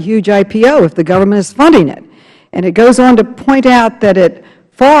obviously have a huge IPO if the government is funding it. And it goes on to point out that it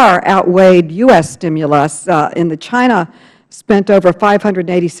far outweighed U.S. stimulus. In the China spent over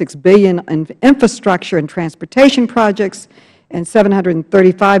 $586 billion in infrastructure and transportation projects and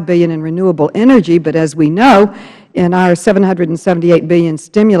 $735 billion in renewable energy. But as we know, in our $778 billion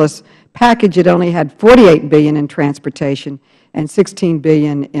stimulus package, it only had $48 billion in transportation and $16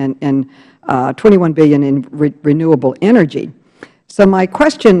 billion in $21 billion in renewable energy. So my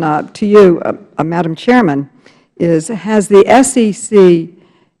question to you, Madam Chairman, is has the SEC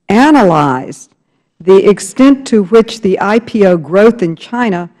analyzed the extent to which the IPO growth in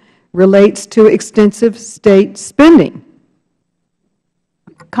China relates to extensive state spending?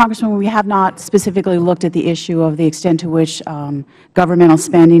 Congressman, we have not specifically looked at the issue of the extent to which governmental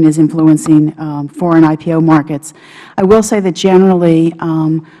spending is influencing foreign IPO markets. I will say that generally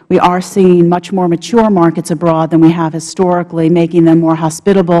we are seeing much more mature markets abroad than we have historically, making them more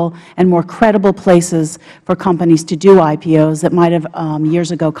hospitable and more credible places for companies to do IPOs that might have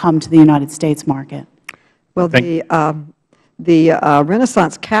years ago come to the United States market. Well, the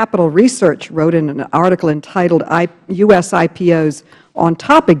Renaissance Capital Research wrote in an article entitled U.S. IPOs on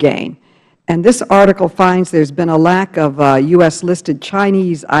top again, and this article finds there's been a lack of U.S.-listed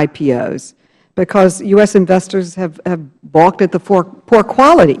Chinese IPOs because U.S. investors have balked at the poor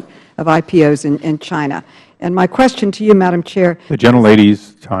quality of IPOs in China. And my question to you, Madam Chair. The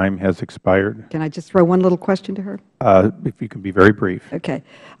gentlelady's time has expired. Can I just throw one little question to her? If you can be very brief. Okay.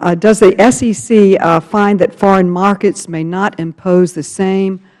 Does the SEC find that foreign markets may not impose the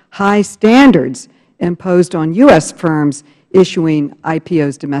same high standards imposed on U.S. firms issuing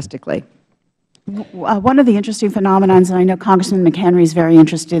IPOs domestically? One of the interesting phenomenons, and I know Congressman McHenry is very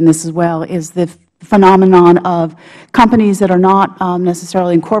interested in this as well, is the phenomenon of companies that are not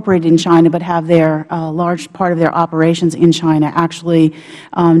necessarily incorporated in China but have their large part of their operations in China actually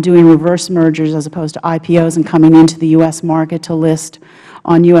doing reverse mergers as opposed to IPOs and coming into the U.S. market to list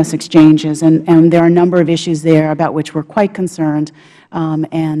on U.S. exchanges. And there are a number of issues there about which we are quite concerned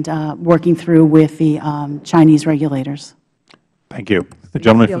and working through with the Chinese regulators. Thank you. The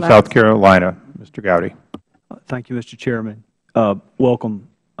gentleman from South Carolina, Mr. Gowdy. Thank you, Mr. Chairman. Welcome,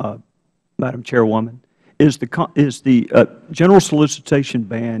 Madam Chairwoman. Is the general solicitation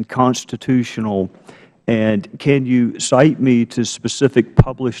ban constitutional, and can you cite me to specific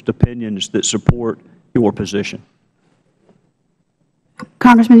published opinions that support your position?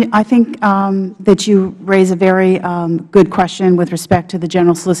 Congressman, I think that you raise a very good question with respect to the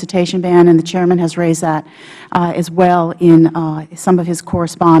general solicitation ban, and the Chairman has raised that as well in some of his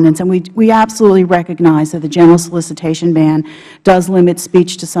correspondence. And we absolutely recognize that the general solicitation ban does limit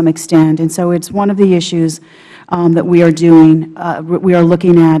speech to some extent, and so it's one of the issues that we are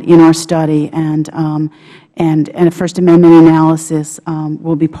looking at in our study, and a First Amendment analysis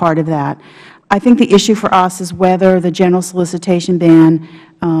will be part of that. I think the issue for us is whether the general solicitation ban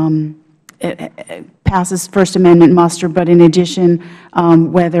passes First Amendment muster, but in addition,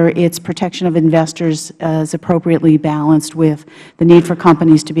 whether its protection of investors is appropriately balanced with the need for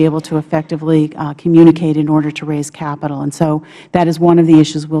companies to be able to effectively communicate in order to raise capital. And so that is one of the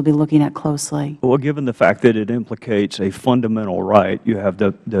issues we will be looking at closely. Well, given the fact that it implicates a fundamental right, you have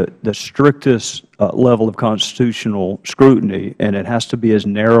the strictest level of constitutional scrutiny, and it has to be as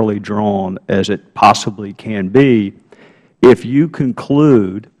narrowly drawn as it possibly can be. If you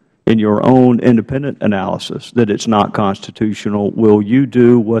conclude in your own independent analysis that it's not constitutional, will you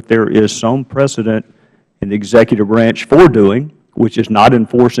do what there is some precedent in the executive branch for doing, which is not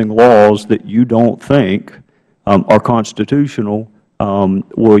enforcing laws that you don't think are constitutional?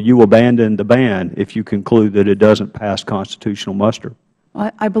 Will you abandon the ban if you conclude that it doesn't pass constitutional muster?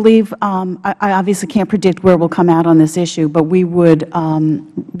 I believe, I obviously can't predict where we'll come out on this issue, but we would,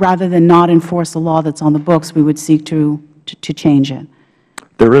 rather than not enforce the law that's on the books, we would seek to change it.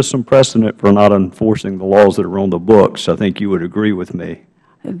 There is some precedent for not enforcing the laws that are on the books. I think you would agree with me.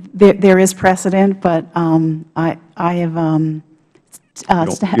 There is precedent, but I have a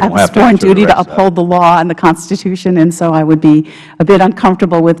sworn duty to uphold the law and the Constitution, and so I would be a bit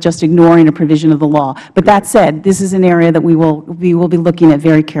uncomfortable with just ignoring a provision of the law. But that said, this is an area that we will be looking at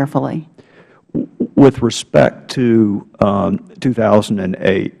very carefully. With respect to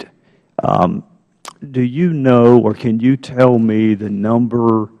 2008, do you know, or can you tell me the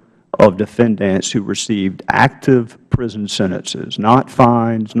number of defendants who received active prison sentences, not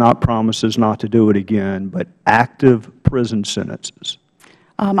fines, not promises not to do it again, but active prison sentences?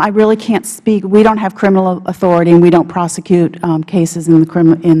 I really can't speak. We don't have criminal authority, and we don't prosecute cases in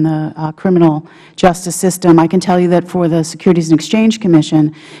the criminal justice system. I can tell you that for the Securities and Exchange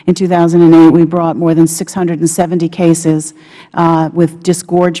Commission in 2008, we brought more than 670 cases with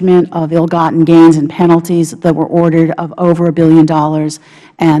disgorgement of ill-gotten gains and penalties that were ordered of over $1 billion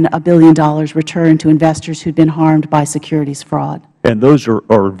and $1 billion returned to investors who had been harmed by securities fraud. And those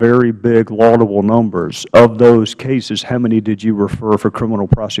are very big, laudable numbers. Of those cases, how many did you refer for criminal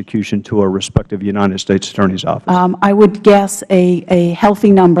prosecution to a respective United States Attorney's Office? I would guess a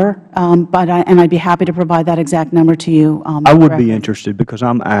healthy number, and I'd be happy to provide that exact number to you. I would be interested, because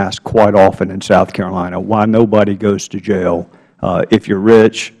I'm asked quite often in South Carolina why nobody goes to jail. If you're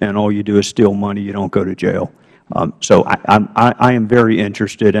rich and all you do is steal money, you don't go to jail. So I am very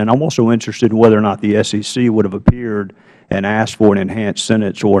interested, and I'm also interested in whether or not the SEC would have appeared and asked for an enhanced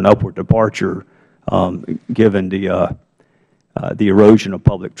sentence or an upward departure, given the erosion of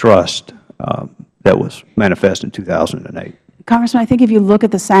public trust that was manifest in 2008. Congressman, I think if you look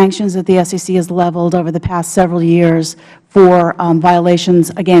at the sanctions that the SEC has leveled over the past several years for violations,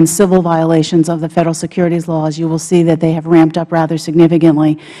 again, civil violations of the Federal securities laws, you will see that they have ramped up rather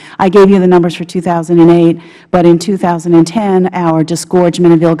significantly. I gave you the numbers for 2008, but in 2010, our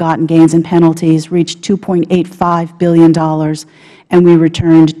disgorgement of ill-gotten gains and penalties reached $2.85 billion, and we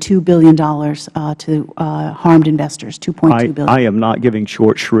returned $2 billion to harmed investors, $2.2 billion. I am not giving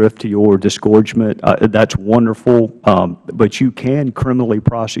short shrift to your disgorgement. That's wonderful, but you can criminally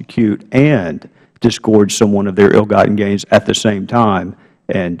prosecute and disgorge someone of their ill-gotten gains at the same time,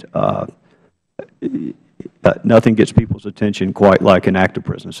 and nothing gets people's attention quite like an active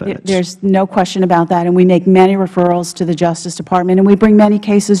prison sentence. There's no question about that, and we make many referrals to the Justice Department, and we bring many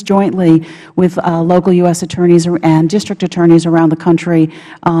cases jointly with local U.S. attorneys and district attorneys around the country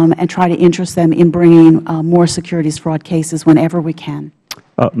and try to interest them in bringing more securities fraud cases whenever we can.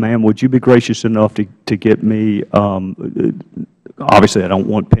 Ma'am, would you be gracious enough to get me, obviously I don't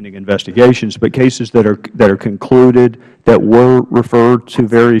want pending investigations, but cases that are concluded that were referred to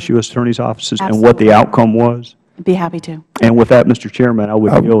various U.S. attorneys' offices and what the outcome was? I'd be happy to. And with that, Mr. Chairman, I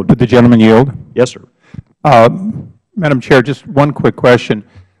would yield. Would the gentleman yield? Yes, sir. Madam Chair, just one quick question.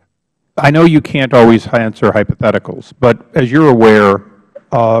 I know you can't always answer hypotheticals, but as you're aware,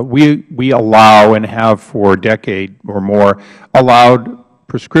 we allow and have for a decade or more allowed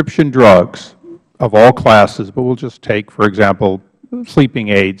prescription drugs of all classes, but we'll just take, for example, sleeping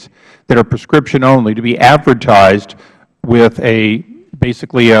aids that are prescription only to be advertised with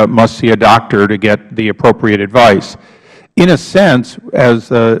basically a must see a doctor to get the appropriate advice. In a sense, as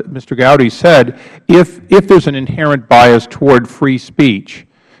Mr. Gowdy said, if there's an inherent bias toward free speech,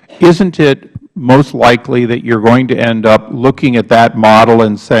 isn't it most likely that you're going to end up looking at that model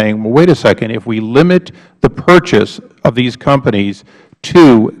and saying, well, wait a second, if we limit the purchase of these companies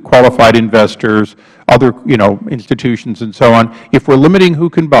to qualified investors, other institutions and so on, if we're limiting who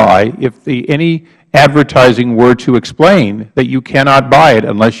can buy, if any advertising were to explain that you cannot buy it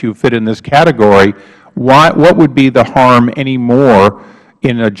unless you fit in this category, what would be the harm any more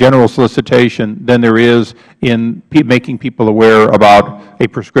in a general solicitation than there is in making people aware about a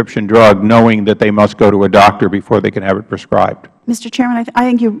prescription drug, knowing that they must go to a doctor before they can have it prescribed? Mr. Chairman, I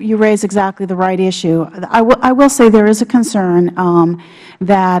think you raise exactly the right issue. I will say there is a concern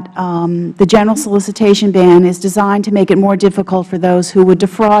that the general solicitation ban is designed to make it more difficult for those who would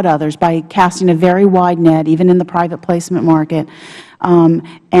defraud others by casting a very wide net, even in the private placement market,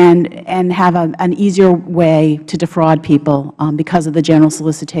 and have an easier way to defraud people because of the general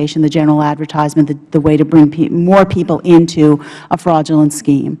solicitation, the general advertisement, the way to bring more people into a fraudulent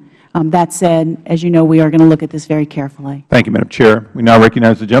scheme. That said, as you know, we are going to look at this very carefully. Thank you, Madam Chair. We now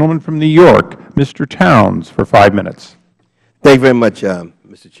recognize the gentleman from New York, Mr. Towns, for 5 minutes. Thank you very much,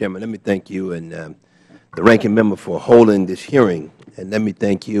 Mr. Chairman. Let me thank you and the ranking member for holding this hearing. And let me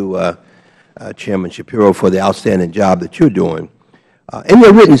thank you, Chairman Schapiro, for the outstanding job that you're doing. In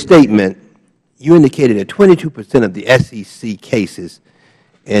your written statement, you indicated that 22% of the SEC cases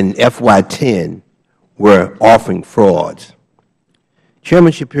in FY10 were offering frauds.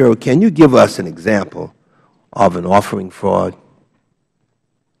 Chairman Schapiro, can you give us an example of an offering fraud?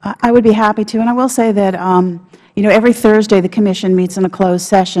 I would be happy to. And I will say that, every Thursday the Commission meets in a closed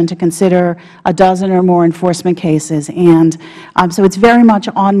session to consider a dozen or more enforcement cases. And so it's very much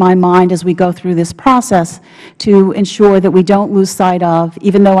on my mind as we go through this process to ensure that we don't lose sight of,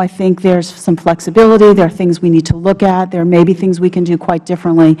 even though I think there's some flexibility, there are things we need to look at, there may be things we can do quite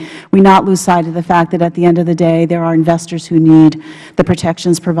differently, we not lose sight of the fact that at the end of the day there are investors who need the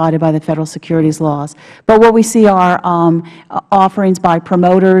protections provided by the Federal securities laws. But what we see are offerings by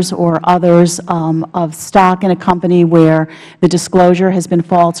promoters or others of stock in a company where the disclosure has been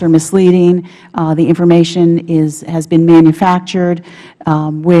false or misleading, the information has been manufactured,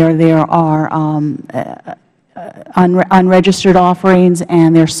 where there are unregistered offerings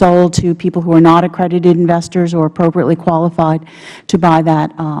and they're sold to people who are not accredited investors or appropriately qualified to buy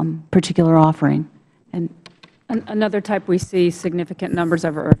that particular offering. And another type we see significant numbers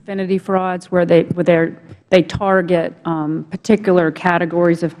of are affinity frauds, where they target particular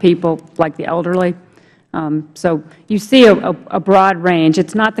categories of people, like the elderly. So you see a broad range.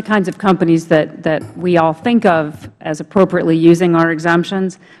 It's not the kinds of companies that we all think of as appropriately using our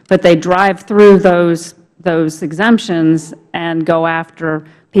exemptions, but they drive through those exemptions and go after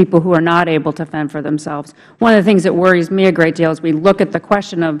people who are not able to fend for themselves. One of the things that worries me a great deal as we look at the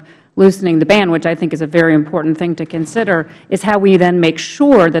question of loosening the ban, which I think is a very important thing to consider, is how we then make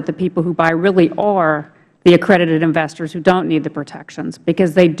sure that the people who buy really are the accredited investors who don't need the protections,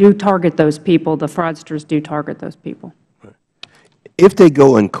 because they do target those people. The fraudsters do target those people. If they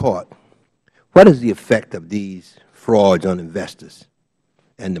go in court, what is the effect of these frauds on investors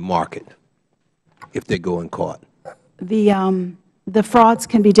and the market if they go in court? The frauds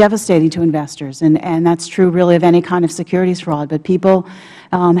can be devastating to investors, and that's true really of any kind of securities fraud. But people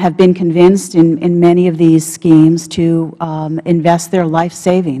have been convinced in many of these schemes to invest their life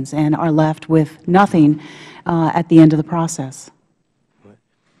savings and are left with nothing at the end of the process.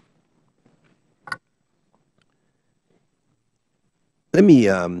 Let me,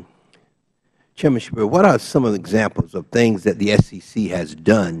 Chairman Schapiro, what are some of the examples of things that the SEC has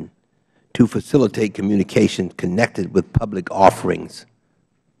done to facilitate communication connected with public offerings?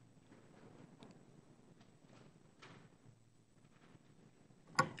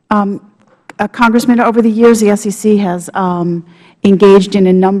 Congressman, over the years, the SEC has engaged in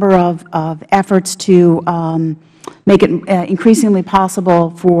a number of efforts to make it increasingly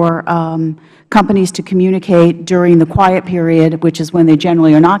possible for companies to communicate during the quiet period, which is when they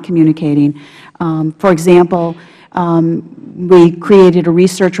generally are not communicating. For example, we created a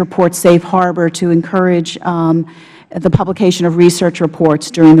research report safe harbor to encourage the publication of research reports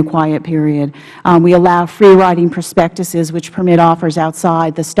during the quiet period. We allow free-writing prospectuses, which permit offers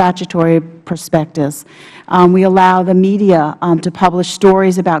outside the statutory prospectus. We allow the media to publish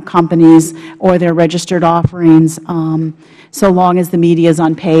stories about companies or their registered offerings, so long as the media is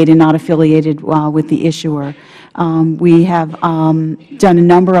unpaid and not affiliated with the issuer. We have done a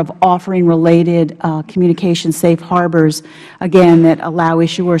number of offering-related communication safe harbors, again, that allow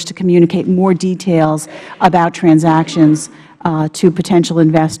issuers to communicate more details about transactions to potential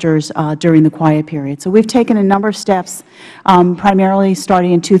investors during the quiet period. So we've taken a number of steps, primarily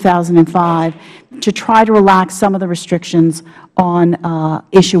starting in 2005, to try to relax some of the restrictions on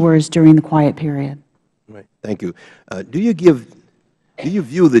issuers during the quiet period. Right. Thank you. Do you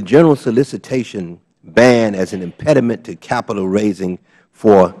view the general solicitation ban as an impediment to capital raising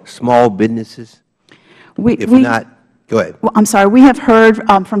for small businesses? If not, go ahead. Well, I'm sorry. We have heard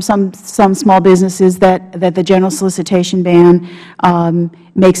from some small businesses that the general solicitation ban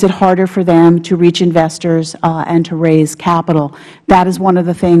makes it harder for them to reach investors and to raise capital. That is one of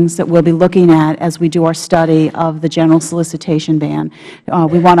the things that we'll be looking at as we do our study of the general solicitation ban.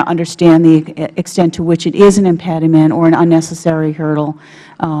 We want to understand the extent to which it is an impediment or an unnecessary hurdle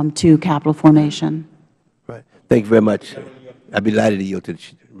to capital formation. Right. Thank you very much. I'd be delighted to yield to the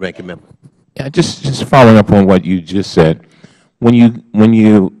ranking member. Yeah, just following up on what you just said, when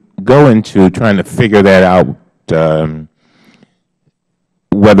you go into trying to figure that out,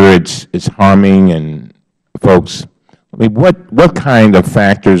 whether it's harming and folks, I mean, what kind of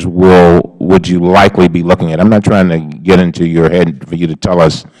factors would you likely be looking at? I'm not trying to get into your head for you to tell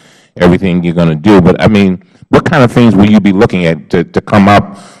us everything you're going to do, but I mean, what kind of things will you be looking at to come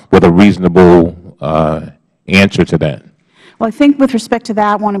up with a reasonable answer to that? Well, I think with respect to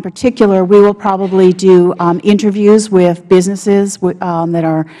that one in particular, we will probably do interviews with businesses that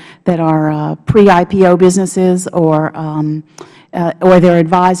are pre-IPO businesses or their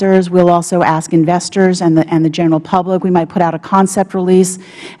advisors. We'll also ask investors and the general public. We might put out a concept release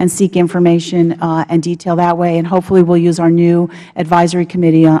and seek information and detail that way. And hopefully we'll use our new advisory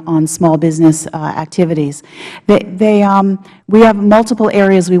committee on small business activities. We have multiple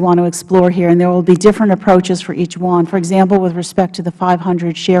areas we want to explore here, and there will be different approaches for each one. For example, with respect to the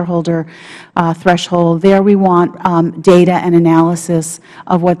 500 shareholder threshold, there we want data and analysis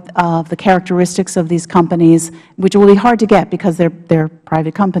of the characteristics of these companies, which will be hard to get because they're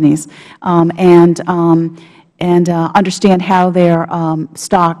private companies, and understand how their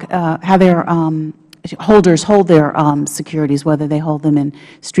how their holders hold their securities, whether they hold them in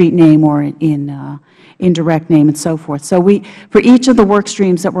street name or in indirect name and so forth. So for each of the work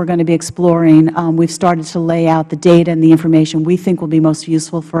streams that we're going to be exploring, we've started to lay out the data and the information we think will be most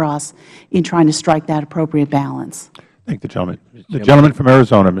useful for us in trying to strike that appropriate balance. Thank the gentleman. The gentleman from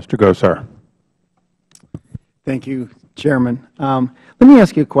Arizona, Mr. Koester. Thank you, Chairman. Let me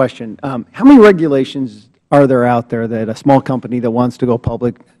ask you a question. How many regulations are there out there that a small company that wants to go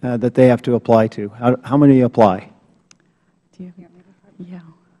public that they have to apply to? How many apply? Do you have yeah.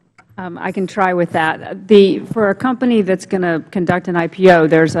 I can try with that. For a company that's going to conduct an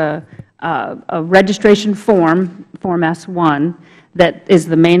IPO, there's a registration form, Form S-1, that is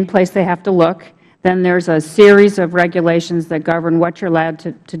the main place they have to look. Then there's a series of regulations that govern what you're allowed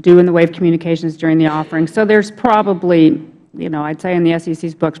to do in the way of communications during the offering. So there's probably, I'd say in the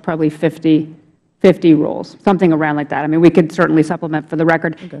SEC's books, probably 50 rules, something around like that. I mean, we could certainly supplement for the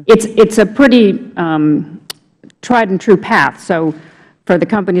record. Okay. It's a pretty tried and true path. So for the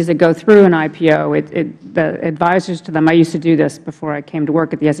companies that go through an IPO, the advisors to them, I used to do this before I came to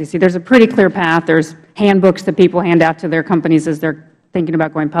work at the SEC, there's a pretty clear path. There's handbooks that people hand out to their companies as they're thinking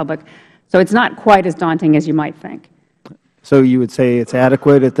about going public. So it's not quite as daunting as you might think. So you would say it's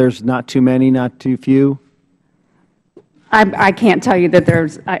adequate if there's not too many, not too few? I can't tell you that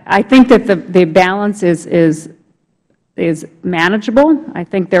there's – I think that the balance is manageable. I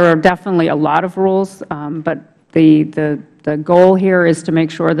think there are definitely a lot of rules, but the goal here is to make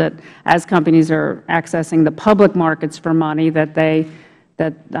sure that as companies are accessing the public markets for money, that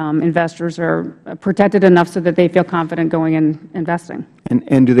that investors are protected enough so that they feel confident going in investing.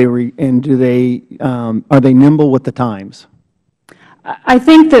 And are they nimble with the times? I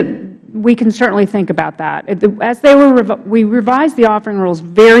think that we can certainly think about that. As we revised the offering rules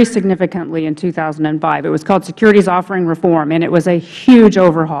very significantly in 2005. It was called Securities Offering Reform, and it was a huge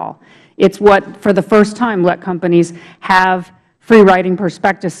overhaul. It's what, for the first time, let companies have free writing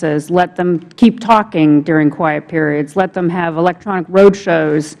prospectuses, let them keep talking during quiet periods, let them have electronic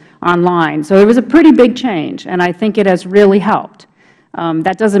roadshows online. So it was a pretty big change, and I think it has really helped.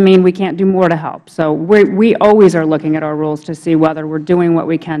 That doesn't mean we can't do more to help. So we always are looking at our rules to see whether we're doing what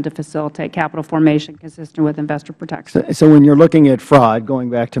we can to facilitate capital formation consistent with investor protection. So when you're looking at fraud, going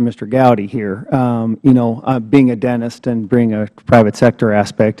back to Mr. Gowdy here, being a dentist and bring a private sector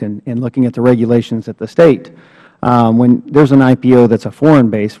aspect and looking at the regulations at the State, when there's an IPO that's a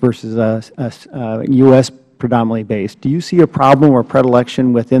foreign-based versus a U.S. predominantly based, do you see a problem or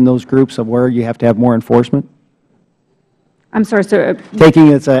predilection within those groups of where you have to have more enforcement? I'm sorry, so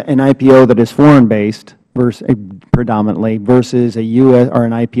taking an IPO that is foreign-based predominantly versus a U.S. or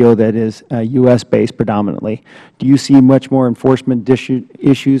an IPO that is U.S.-based predominantly, do you see much more enforcement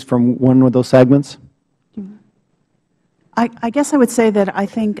issues from one of those segments? I guess I would say that I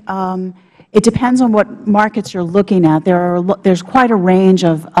think it depends on what markets you're looking at. There's quite a range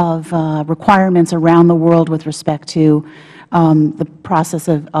of requirements around the world with respect to the process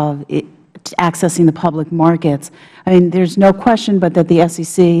of accessing the public markets. I mean, there's no question but that the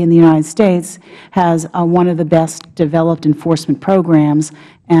SEC in the United States has one of the best developed enforcement programs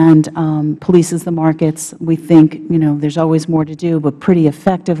and polices the markets. We think, there's always more to do, but pretty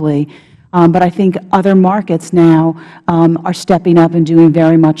effectively. But I think other markets now are stepping up and doing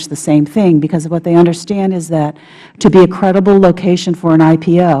very much the same thing, because what they understand is that to be a credible location for an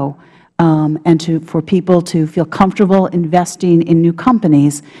IPO, and for people to feel comfortable investing in new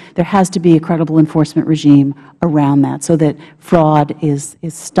companies, there has to be a credible enforcement regime around that so that fraud is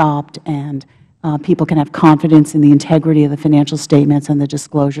stopped and people can have confidence in the integrity of the financial statements and the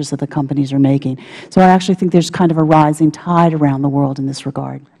disclosures that the companies are making. So I actually think there's kind of a rising tide around the world in this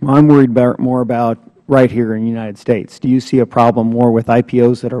regard. Well, I'm worried more about right here in the United States. Do you see a problem more with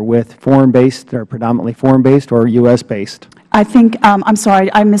IPOs that are with foreign-based, that are predominantly foreign-based, or U.S.-based? I think, I'm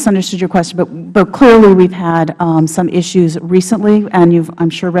sorry, I misunderstood your question, but clearly we've had some issues recently, and you've, I'm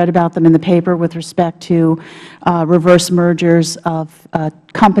sure, read about them in the paper with respect to reverse mergers of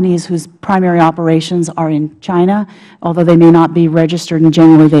companies whose primary operations are in China, although they may not be registered, and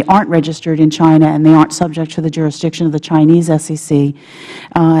generally they aren't registered in China and they aren't subject to the jurisdiction of the Chinese SEC,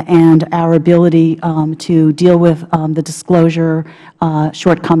 and our ability to deal with the disclosure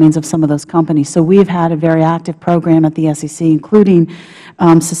shortcomings of some of those companies. So we've had a very active program at the SEC, including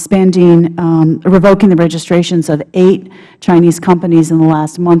revoking the registrations of 8 Chinese companies in the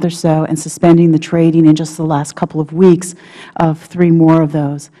last month or so and suspending the trading in just the last couple of weeks of 3 more of those.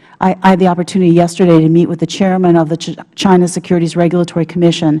 I had the opportunity yesterday to meet with the chairman of the China Securities Regulatory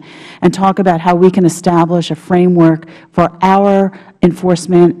Commission and talk about how we can establish a framework for our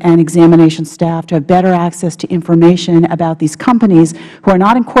enforcement and examination staff to have better access to information about these companies who are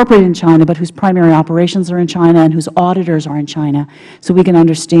not incorporated in China but whose primary operations are in China and whose auditors are in China, so we can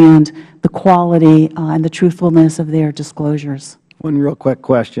understand the quality and the truthfulness of their disclosures. One real quick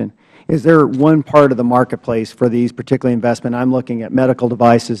question. Is there one part of the marketplace for these particular investment? I'm looking at medical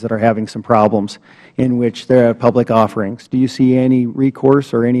devices that are having some problems in which there are public offerings. Do you see any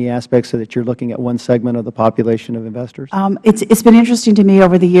recourse or any aspects that you're looking at one segment of the population of investors? It's been interesting to me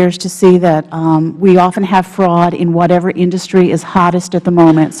over the years to see that we often have fraud in whatever industry is hottest at the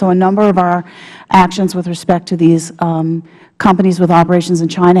moment. So a number of our actions with respect to these companies with operations in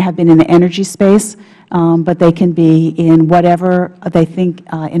China have been in the energy space, but they can be in whatever they think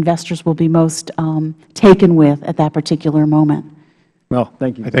investors will be most taken with at that particular moment. Well,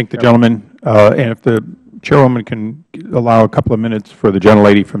 thank you. I thank the gentleman. And if the chairwoman can allow a couple of minutes for the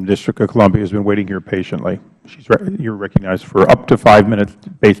gentlelady from the District of Columbia who has been waiting here patiently. You're recognized for up to 5 minutes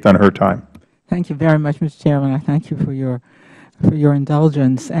based on her time. Thank you very much, Mr. Chairman. I thank you for your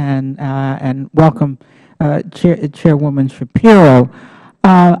indulgence and welcome, Chairwoman Schapiro.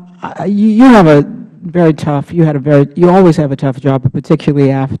 You have a very tough. You always have a tough job, but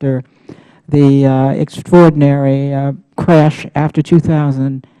particularly after the extraordinary crash after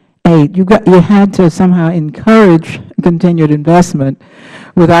 2008. You had to somehow encourage continued investment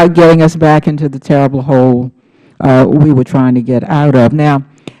without getting us back into the terrible hole we were trying to get out of. Now,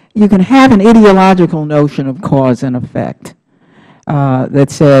 you can have an ideological notion of cause and effect that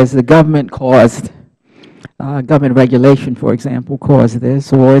says the government caused, government regulation, for example, caused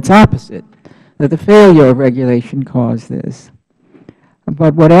this, or its opposite, that the failure of regulation caused this.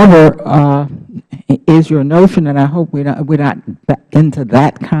 but whatever is your notion, and I hope we're not into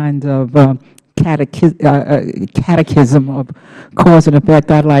that kind of catechism of cause and effect,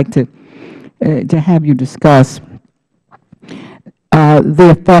 I'd like to have you discuss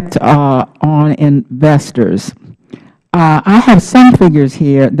the effect on investors. I have some figures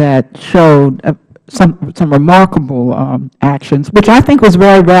here that showed some remarkable actions, which I think was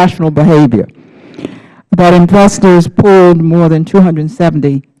very rational behavior, that investors pulled more than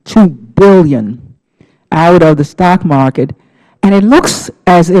 $272 billion out of the stock market, and it looks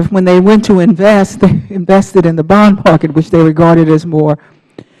as if when they went to invest, they invested in the bond market, which they regarded as safer.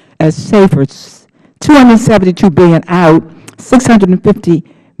 $272 billion out, $650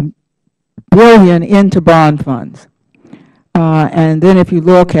 billion into bond funds. And then if you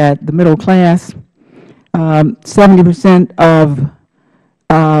look at the middle class, 70% of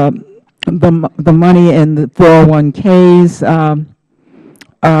the money in the 401ks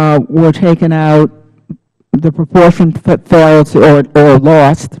were taken out. The proportion fell to, or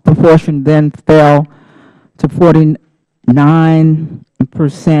lost. The proportion then fell to 49%,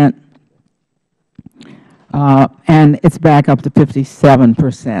 and it's back up to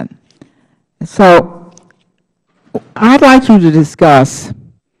 57%. So I'd like you to discuss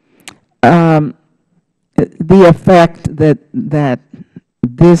the effect that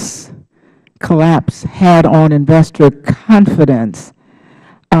this collapse had on investor confidence,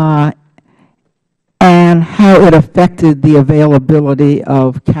 and how it affected the availability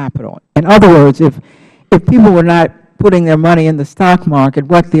of capital. In other words, if people were not putting their money in the stock market,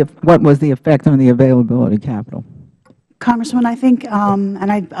 what was the effect on the availability of capital? Congressman, I think,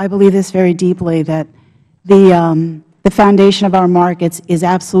 and I believe this very deeply, that the foundation of our markets is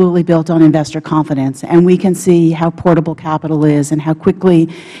absolutely built on investor confidence, and we can see how portable capital is and how quickly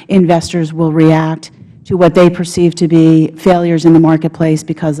investors will react to what they perceive to be failures in the marketplace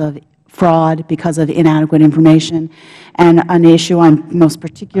because of fraud, because of inadequate information. And an issue I'm most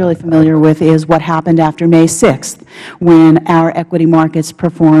particularly familiar with is what happened after May 6th, when our equity markets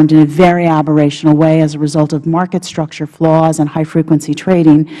performed in a very aberrational way as a result of market structure flaws and high-frequency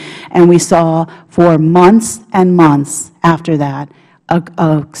trading. And we saw for months and months after that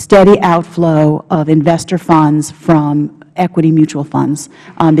a steady outflow of investor funds from equity mutual funds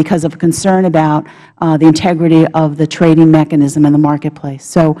because of concern about the integrity of the trading mechanism in the marketplace.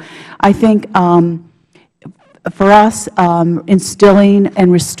 So I think for us, instilling and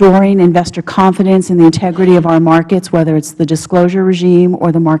restoring investor confidence in the integrity of our markets, whether it's the disclosure regime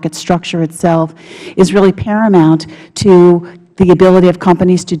or the market structure itself, is really paramount to the ability of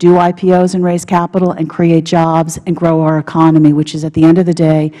companies to do IPOs and raise capital and create jobs and grow our economy, which is at the end of the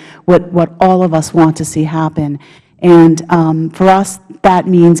day what all of us want to see happen. And for us, that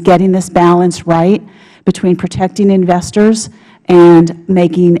means getting this balance right between protecting investors and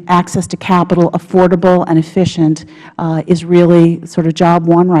making access to capital affordable and efficient is really sort of job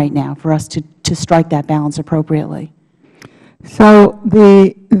one right now for us to strike that balance appropriately. So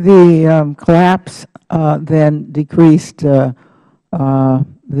the collapse then decreased the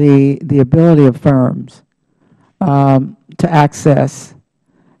ability of firms to access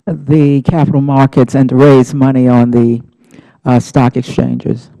the capital markets and to raise money on the stock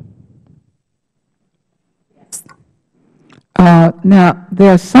exchanges. Now,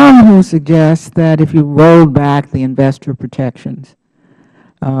 there are some who suggest that if you rolled back the investor protections,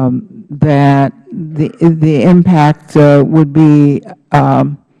 that the impact would be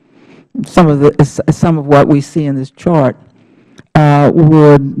some of what we see in this chart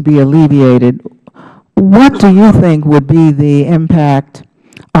would be alleviated. What do you think would be the impact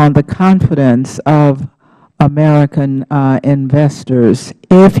on the confidence of American investors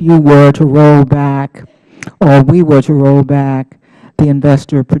if you were to roll back, or we were to roll back, the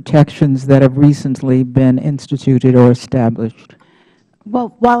investor protections that have recently been instituted or established?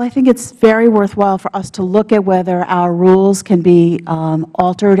 Well, while I think it's very worthwhile for us to look at whether our rules can be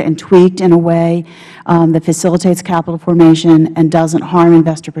altered and tweaked in a way that facilitates capital formation and doesn't harm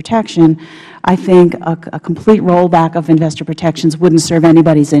investor protection, I think a complete rollback of investor protections wouldn't serve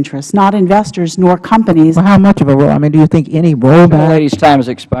anybody's interests, not investors nor companies. Well, how much of a roll? I mean, do you think any rollback? The lady's time has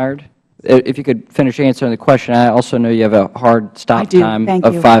expired. If you could finish answering the question. I also know you have a hard stop time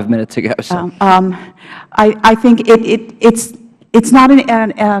of 5 minutes ago. So. I think it's not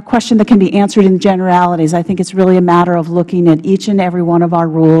a question that can be answered in generalities. I think it's really a matter of looking at each and every one of our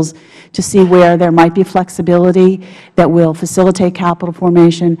rules to see where there might be flexibility that will facilitate capital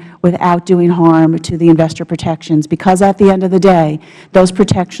formation without doing harm to the investor protections, because at the end of the day, those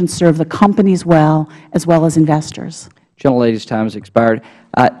protections serve the companies well as investors. Gentlelady's time has expired.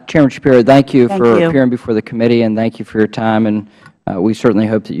 Chairman Schapiro, thank you for appearing before the committee, and thank you for your time and we certainly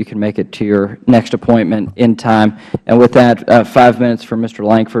hope that you can make it to your next appointment in time. And with that, 5 minutes for Mr.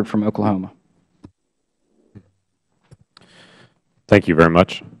 Lankford from Oklahoma. Thank you very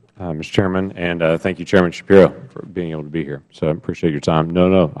much, Mr. Chairman, and thank you, Chairman Schapiro, for being able to be here. So I appreciate your time.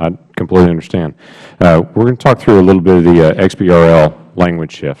 No, I completely understand. We're going to talk through a little bit of the XBRL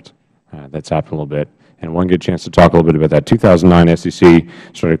language shift that's happened a little bit, and one good chance to talk a little bit about that. 2009 SEC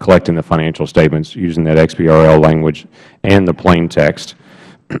started collecting the financial statements using that XBRL language and the plain text.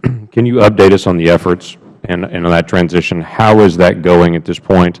 Can you update us on the efforts and on that transition? How is that going at this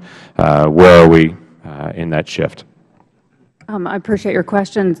point? Where are we in that shift? I appreciate your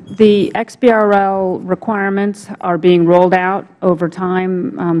questions. The XBRL requirements are being rolled out over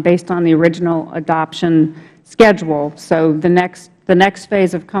time based on the original adoption schedule. So the next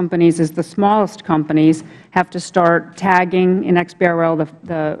phase of companies is the smallest companies have to start tagging in XBRL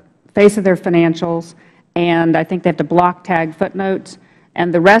the face of their financials, and I think they have to block tag footnotes.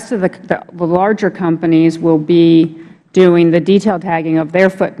 And the rest of the larger companies will be doing the detailed tagging of their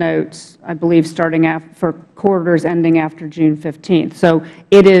footnotes, I believe, starting for quarters ending after June 15th. So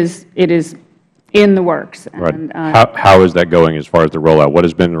it is in the works. Right. And, how is that going as far as the rollout? What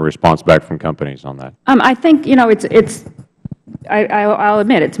has been the response back from companies on that? I think, I'll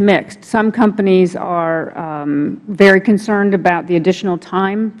admit it's mixed. Some companies are very concerned about the additional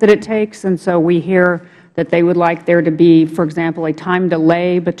time that it takes, and so we hear that they would like there to be, for example, a time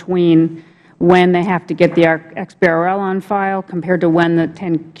delay between when they have to get the XBRL on file compared to when the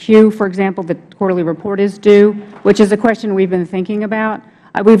 10Q, for example, the quarterly report is due, which is a question we've been thinking about.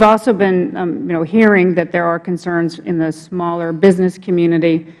 We've also been hearing that there are concerns in the smaller business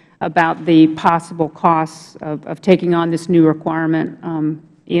community about the possible costs of taking on this new requirement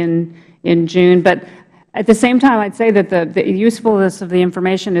in June. But at the same time, I'd say that the usefulness of the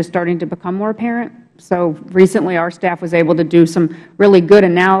information is starting to become more apparent. So recently our staff was able to do some really good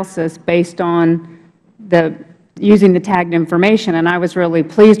analysis based on using the tagged information, and I was really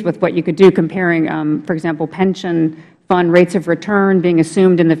pleased with what you could do comparing, for example, pension fund rates of return being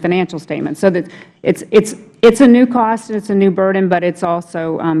assumed in the financial statement. So that it's a new cost and it's a new burden, but it's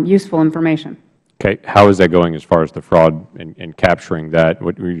also useful information. Okay. How is that going as far as the fraud and capturing that?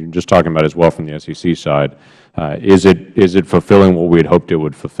 What we were just talking about as well from the SEC side. Is it fulfilling what we had hoped it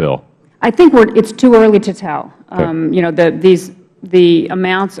would fulfill? I think it's too early to tell. Okay. The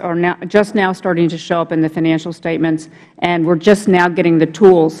amounts are just now starting to show up in the financial statements, and we're just now getting the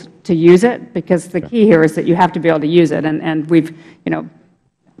tools to use it, because the key here is that you have to be able to use it. And we've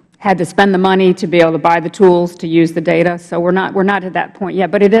had to spend the money to be able to buy the tools to use the data. So we're not at that point yet.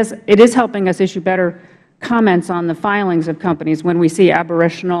 But it is helping us issue better comments on the filings of companies when we see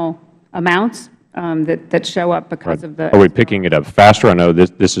aberrational amounts that show up because of the. Are we picking it up faster? I know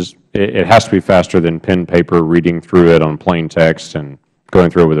it has to be faster than pen paper, reading through it on plain text and going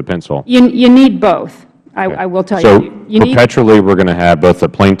through it with a pencil. You need both. Okay. I will tell you. So perpetually we're going to have both the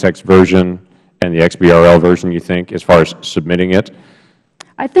plain text version and the XBRL version, you think, as far as submitting it?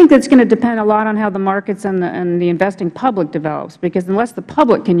 I think that's going to depend a lot on how the markets and the investing public develops, because unless the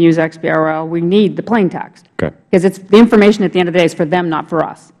public can use XBRL, we need the plain text. Okay. Because the information at the end of the day is for them, not for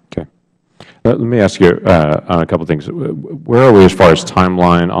us. Okay. Let me ask you on a couple of things. Where are we as far as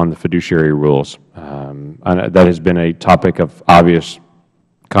timeline on the fiduciary rules? That has been a topic of obvious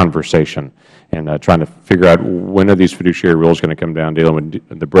conversation, and trying to figure out when are these fiduciary rules going to come down, dealing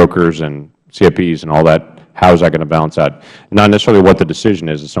with the brokers and CFPs and all that. How is that going to balance out? Not necessarily what the decision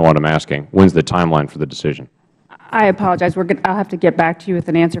is, that's not what I'm asking. When's the timeline for the decision? I apologize. I'll have to get back to you with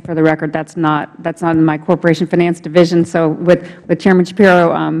an answer for the record. That's not in my corporation finance division. So with Chairman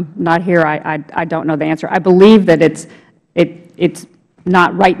Schapiro not here, I don't know the answer. I believe that it's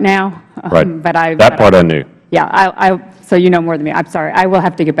not right now. Right. But that part I knew. Yeah. So you know more than me. I'm sorry. I will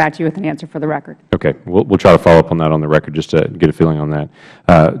have to get back to you with an answer for the record. Okay. We'll try to follow up on that on the record just to get a feeling on that.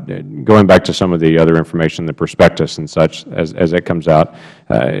 Going back to some of the other information, the prospectus and such, as it comes out,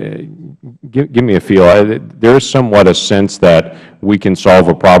 give me a feel. There is somewhat a sense that we can solve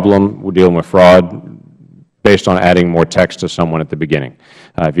a problem we're dealing with fraud based on adding more text to someone at the beginning.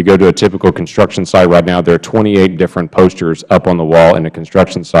 If you go to a typical construction site right now, there are 28 different posters up on the wall in a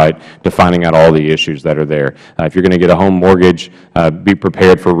construction site defining out all the issues that are there. If you're going to get a home mortgage, be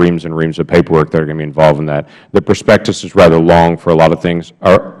prepared for reams and reams of paperwork that are going to be involved in that. The prospectus is rather long for a lot of things.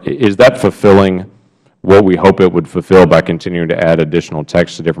 Is that fulfilling what we hope it would fulfill by continuing to add additional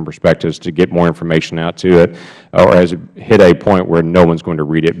text to different perspectives to get more information out to it, or has it hit a point where no one's going to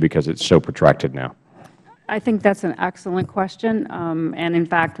read it because it's so protracted now? I think that's an excellent question. And in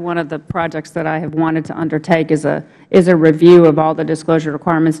fact, one of the projects that I have wanted to undertake is a review of all the disclosure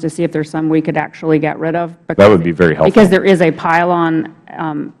requirements to see if there's some we could actually get rid of. That would be very helpful. Because there is a pile-on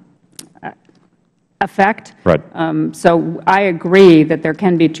effect. Right. So I agree that there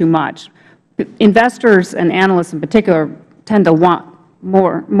can be too much. Investors and analysts in particular tend to want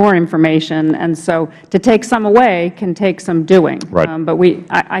more information, and so to take some away can take some doing. Right. But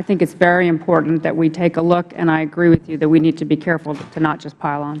I think it's very important that we take a look, and I agree with you that we need to be careful to not just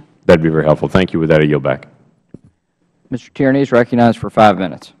pile on. That would be very helpful. Thank you. With that, I yield back. Mr. Tierney is recognized for 5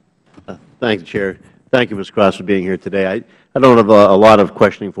 minutes. Thank you, Chair. Thank you, Ms. Cross, for being here today. I don't have a lot of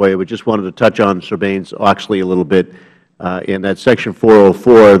questioning for you, but just wanted to touch on Sarbanes-Oxley a little bit in that Section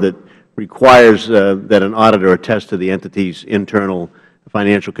 404 that requires that an auditor attest to the entity's internal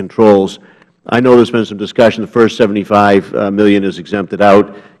financial controls. I know there's been some discussion. The first $75 million is exempted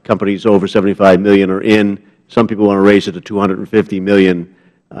out. Companies over $75 million are in. Some people want to raise it to $250 million.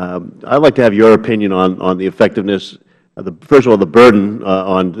 I'd like to have your opinion on the effectiveness, first of all, the burden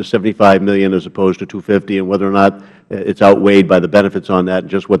on the $75 million as opposed to $250, and whether or not it's outweighed by the benefits on that, and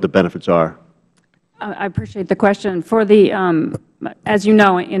just what the benefits are. I appreciate the question. For the, as you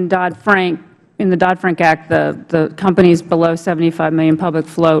know, in the Dodd-Frank Act, the companies below $75 million public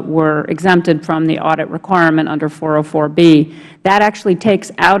float were exempted from the audit requirement under 404B. That actually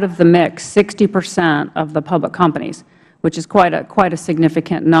takes out of the mix 60% of the public companies, which is quite a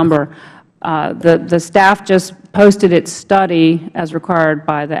significant number. The staff just posted its study, as required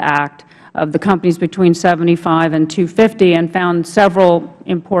by the Act, of the companies between 75 and 250 and found several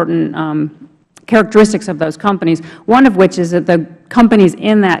important characteristics of those companies, one of which is that the companies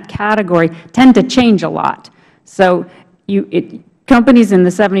in that category tend to change a lot. So companies in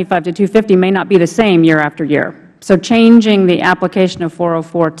the 75 to 250 may not be the same year after year. So changing the application of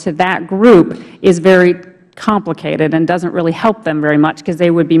 404 to that group is very complicated and doesn't really help them very much because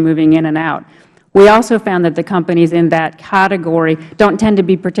they would be moving in and out. We also found that the companies in that category don't tend to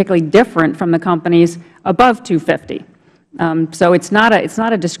be particularly different from the companies above 250. So it's not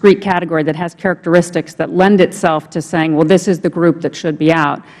a discrete category that has characteristics that lend itself to saying, well, this is the group that should be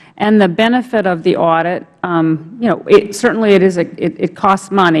out. And the benefit of the audit, certainly it costs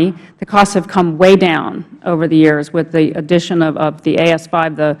money. The costs have come way down over the years with the addition of the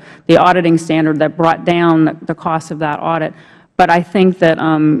AS5, the auditing standard that brought down the cost of that audit. But I think that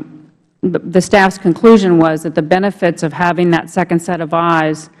the staff's conclusion was that the benefits of having that second set of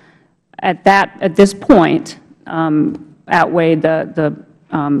eyes at this point outweighed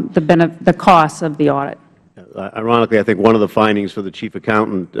the costs of the audit. Ironically, I think one of the findings for the chief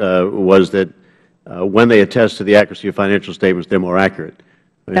accountant was that when they attest to the accuracy of financial statements, they're more accurate.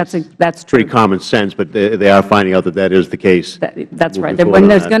 That's true. Pretty common sense, but they are finding out that that is the case. That's right. When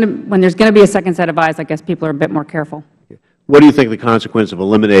there's going to be a second set of eyes, I guess people are a bit more careful. What do you think the consequence of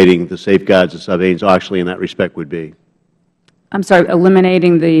eliminating the safeguards of Sarbanes-Oxley in that respect would be? I'm sorry,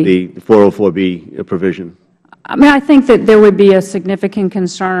 eliminating the 404B provision. I mean, I think that there would be a significant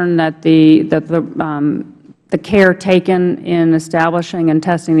concern that the care taken in establishing and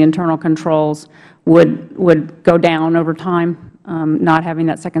testing the internal controls would go down over time. Not having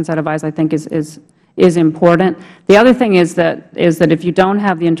that second set of eyes, I think, is important. The other thing is that if you don't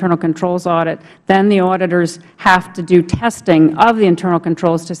have the internal controls audit, then the auditors have to do testing of the internal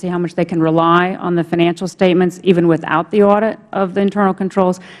controls to see how much they can rely on the financial statements even without the audit of the internal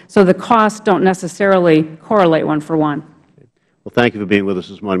controls. So the costs don't necessarily correlate one for one. Well, thank you for being with us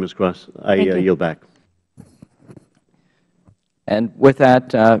this morning, Ms. Cross. I yield back. And with that,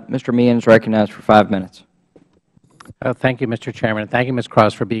 Mr. Meehan is recognized for 5 minutes. Thank you, Mr. Chairman, and thank you, Ms.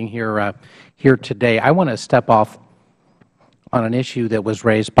 Cross, for being here today. I want to step off on an issue that was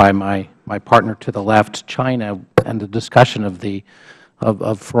raised by my partner to the left, China, and the discussion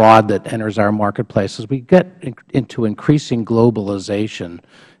of fraud that enters our marketplace. As we get into increasing globalization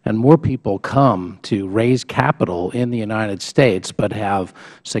and more people come to raise capital in the United States but have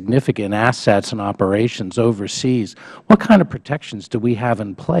significant assets and operations overseas, what kind of protections do we have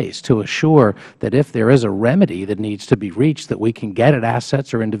in place to assure that if there is a remedy that needs to be reached, that we can get at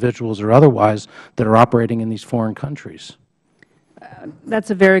assets or individuals or otherwise that are operating in these foreign countries? That's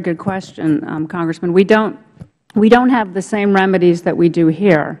a very good question, Congressman. We don't have the same remedies that we do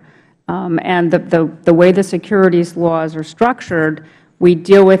here. And the way the securities laws are structured, we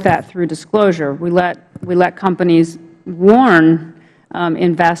deal with that through disclosure. We let companies warn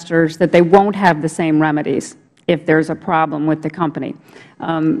investors that they won't have the same remedies if there's a problem with the company.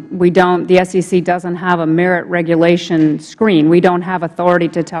 The SEC doesn't have a merit regulation screen. We don't have authority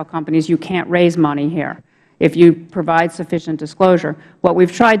to tell companies you can't raise money here. if you provide sufficient disclosure. What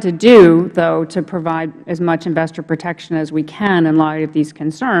we've tried to do, though, to provide as much investor protection as we can in light of these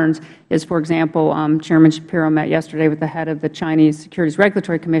concerns is, for example, Chairman Schapiro met yesterday with the head of the Chinese Securities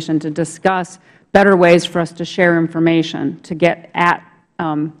Regulatory Commission to discuss better ways for us to share information to get at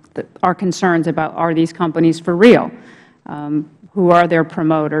our concerns about, are these companies for real? Who are their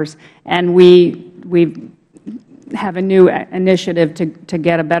promoters? And we have a new initiative to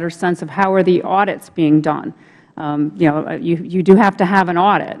get a better sense of how are the audits being done. You do have to have an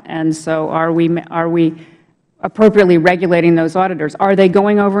audit, and so are we appropriately regulating those auditors? Are they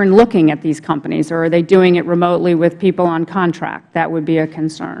going over and looking at these companies, or are they doing it remotely with people on contract? That would be a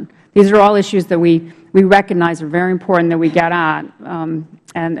concern. These are all issues that we recognize are very important that we get at,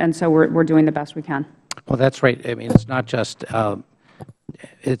 and so we're doing the best we can. Well, that's right. I mean, it's not just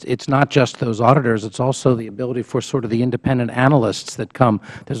it's not just those auditors. It's also the ability for sort of the independent analysts that come.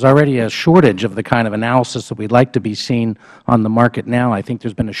 There's already a shortage of the kind of analysis that we'd like to be seen on the market now. I think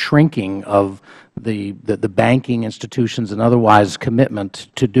there's been a shrinking of the banking institutions and otherwise commitment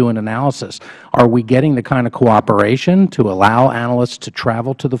to do an analysis. Are we getting the kind of cooperation to allow analysts to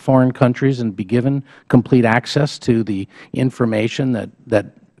travel to the foreign countries and be given complete access to the information that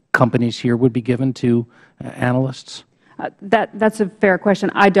companies here would be given to analysts? That's a fair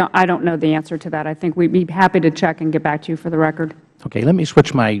question. I don't know the answer to that. I think we'd be happy to check and get back to you for the record. Okay. Let me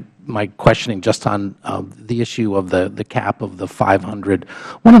switch my questioning just on the issue of the cap of the 500.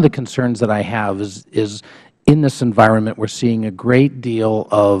 One of the concerns that I have is in this environment we're seeing a great deal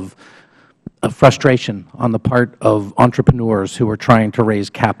of frustration on the part of entrepreneurs who are trying to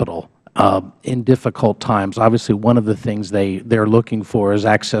raise capital in difficult times. Obviously, one of the things they're looking for is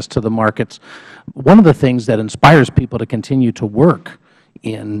access to the markets. One of the things that inspires people to continue to work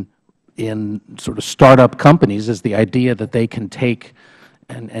in sort of startup companies is the idea that they can take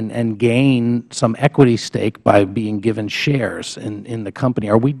and gain some equity stake by being given shares in the company.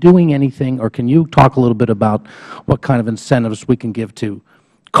 Are we doing anything, or can you talk a little bit about what kind of incentives we can give to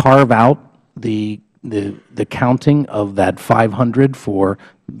carve out the counting of that 500 for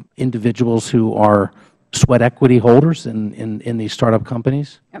individuals who are sweat equity holders in these startup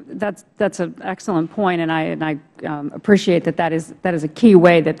companies? That's an excellent point, and I appreciate that is a key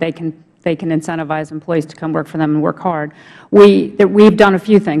way that they can incentivize employees to come work for them and work hard. We've done a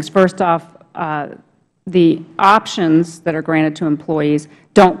few things. First off, the options that are granted to employees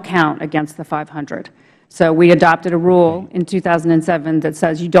don't count against the 500. So we adopted a rule in 2007 that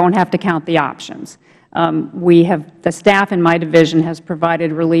says you don't have to count the options. The staff in my division has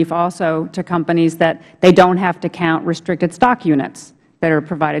provided relief also to companies that they don't have to count restricted stock units that are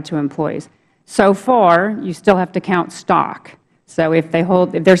provided to employees. So far, you still have to count stock. So if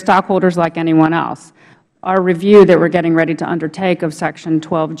they're stockholders like anyone else. Our review that we're getting ready to undertake of Section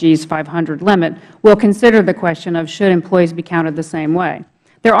 12G's 500 limit will consider the question of should employees be counted the same way.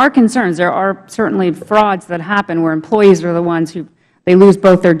 There are concerns. There are certainly frauds that happen where employees are the ones who they lose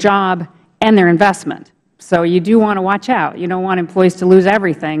both their job and their investment. So you do want to watch out. You don't want employees to lose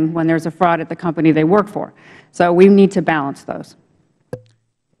everything when there's a fraud at the company they work for. So we need to balance those.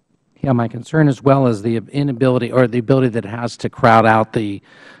 Yeah, my concern as well is the inability or the ability that it has to crowd out the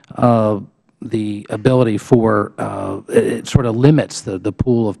ability for it sort of limits the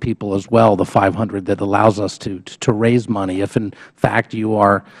pool of people as well, the 500 that allows us to raise money. If in fact you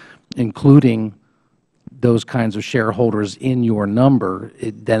are including those kinds of shareholders in your number,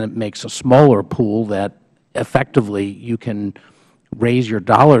 then it makes a smaller pool that effectively you can raise your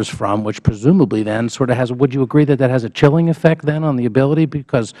dollars from, which presumably then sort of has, would you agree that that has a chilling effect then on the ability?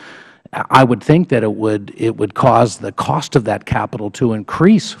 Because I would think that it would cause the cost of that capital to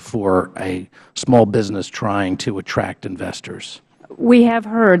increase for a small business trying to attract investors. We have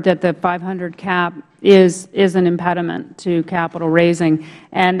heard that the 500 cap is an impediment to capital raising.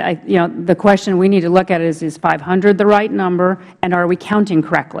 And the question we need to look at is 500 the right number, and are we counting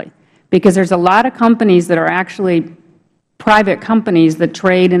correctly? Because there's a lot of companies that are actually private companies that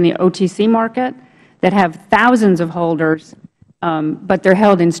trade in the OTC market that have thousands of holders, but they're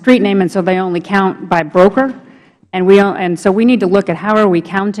held in street name, and so they only count by broker. And so we need to look at how are we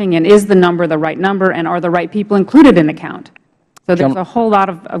counting, and is the number the right number, and are the right people included in the count? So there's a whole lot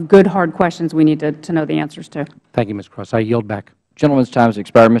of good, hard questions we need to know the answers to. Thank you, Ms. Cross. I yield back. Gentleman's time has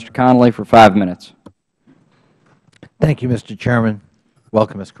expired. Mr. Connolly for 5 minutes. Thank you, Mr. Chairman.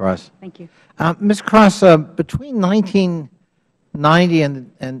 Welcome, Ms. Cross. Thank you. Ms. Cross, between 1990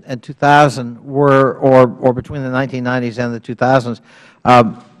 and 2000 or between the 1990s and the 2000s,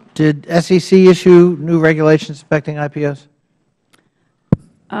 did SEC issue new regulations affecting IPOs?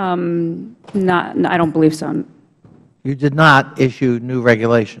 I don't believe so. You did not issue new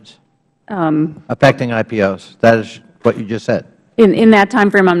regulations? affecting IPOs. That is what you just said. In that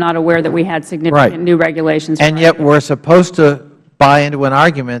time frame, I'm not aware that we had significant new regulations. And yet we're supposed to buy into an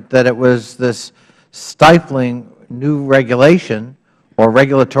argument that it was this stifling new regulation or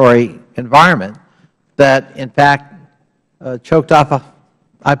regulatory environment that, in fact, choked off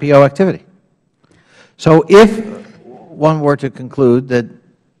IPO activity. So if one were to conclude that,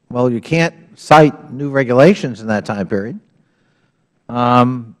 well, you can't cite new regulations in that time period,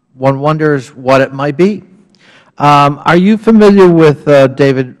 one wonders what it might be. Are you familiar with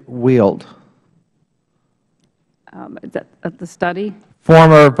David Wield? The study?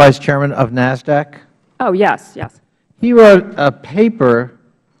 Former Vice Chairman of NASDAQ? Oh, yes, yes. He wrote a paper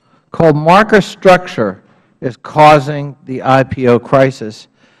called Market Structure is Causing the IPO Crisis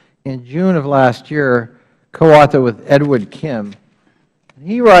in June of last year, co-authored with Edward Kim.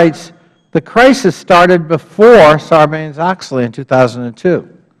 He writes, the crisis started before Sarbanes-Oxley in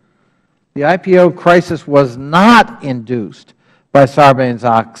 2002. The IPO crisis was not induced by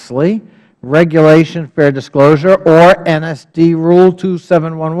Sarbanes-Oxley, regulation, fair disclosure, or NSD Rule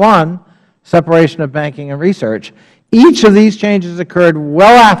 2711, separation of banking and research. Each of these changes occurred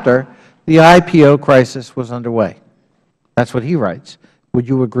well after the IPO crisis was underway. That's what he writes. Would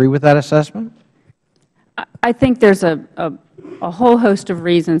you agree with that assessment? I think there's a whole host of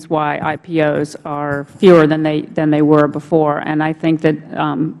reasons why IPOs are fewer than they were before, and I think that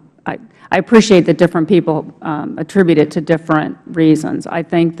I appreciate that different people attribute it to different reasons. I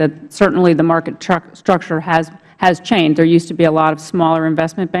think that certainly the market structure has changed. There used to be a lot of smaller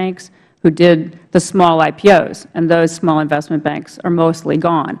investment banks who did the small IPOs, and those small investment banks are mostly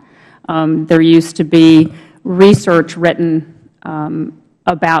gone. There used to be research written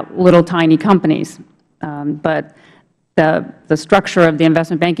about little tiny companies, but the structure of the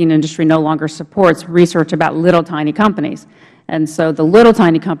investment banking industry no longer supports research about little tiny companies. And so the little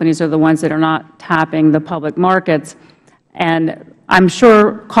tiny companies are the ones that are not tapping the public markets. And I'm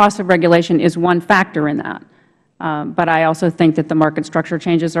sure cost of regulation is one factor in that. But I also think that the market structure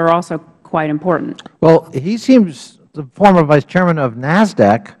changes are also quite important. Well, he seems, the former Vice Chairman of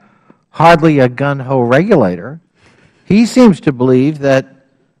NASDAQ, hardly a gun-ho regulator. He seems to believe that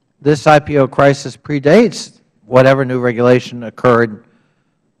this IPO crisis predates whatever new regulation occurred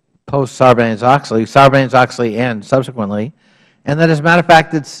post-Sarbanes-Oxley and subsequently, and that, as a matter of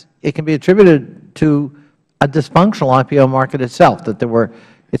fact, it can be attributed to a dysfunctional IPO market itself, that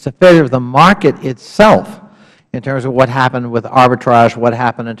it's a failure of the market itself in terms of what happened with arbitrage, what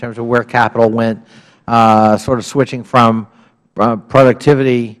happened in terms of where capital went, sort of switching from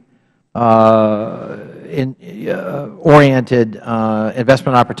productivity oriented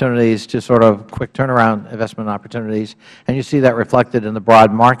investment opportunities to sort of quick turnaround investment opportunities, and you see that reflected in the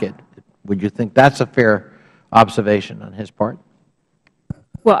broad market. Would you think that's a fair observation on his part?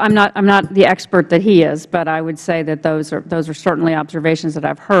 Well, I'm not the expert that he is, but I would say that those are certainly observations that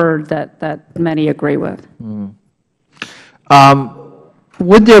I've heard that many agree with.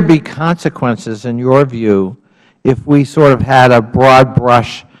 Would there be consequences, in your view, if we sort of had a broad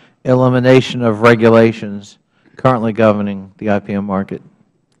brush elimination of regulations currently governing the IPO market?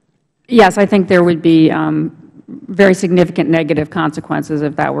 Yes, I think there would be very significant negative consequences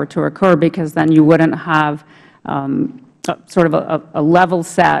if that were to occur, because then you wouldn't have sort of a level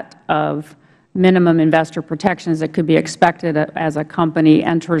set of minimum investor protections that could be expected as a company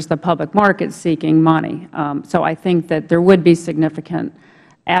enters the public market seeking money. So I think that there would be significant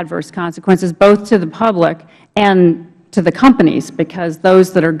adverse consequences, both to the public and to the companies, because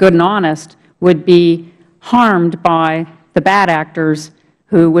those that are good and honest would be harmed by the bad actors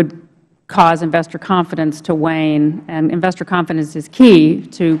who would cause investor confidence to wane, and investor confidence is key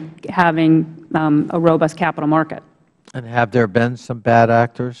to having a robust capital market. And have there been some bad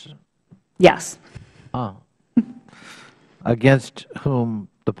actors? Yes. Against whom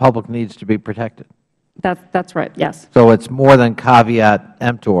the public needs to be protected? That's right, yes. So it's more than caveat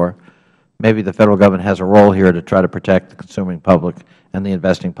emptor. Maybe the Federal Government has a role here to try to protect the consuming public and the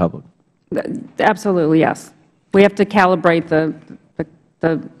investing public. Absolutely, yes. We have to calibrate the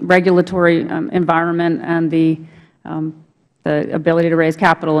regulatory environment and the ability to raise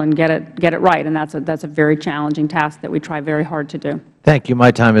capital and get it right, and that's a very challenging task that we try very hard to do. Thank you. My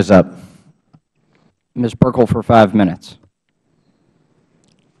time is up. Ms. Burkle for 5 minutes.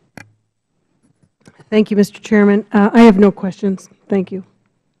 Thank you, Mr. Chairman. I have no questions. Thank you.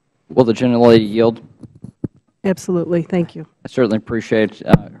 Will the gentlelady yield? Absolutely. Thank you. I certainly appreciate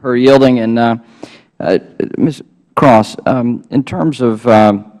her yielding. And Ms. Cross, in terms of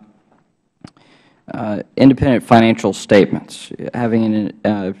independent financial statements, having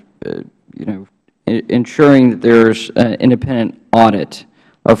ensuring that there's an independent audit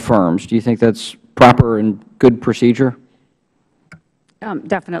of firms. Do you think that's proper and good procedure?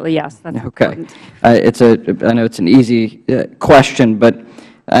 Definitely, yes. That's okay. important. I know it's an easy question, but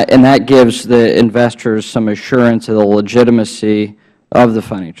and that gives the investors some assurance of the legitimacy of the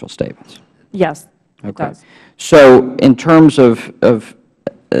financial statements. Yes, it okay. does. So in terms of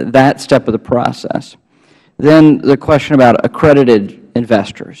that step of the process, then the question about accredited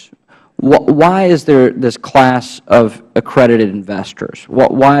investors. Why is there this class of accredited investors?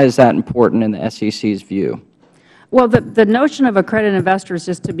 Why is that important in the SEC's view? Well, the notion of accredited investors,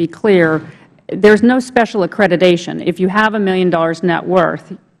 just to be clear, there's no special accreditation. If you have $1 million net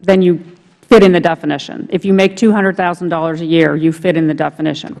worth, then you fit in the definition. If you make $200,000 a year, you fit in the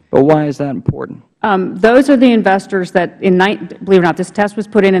definition. But why is that important? Those are the investors that, believe it or not, this test was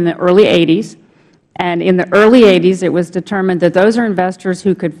put in the early 80s. And in the early 80s, it was determined that those are investors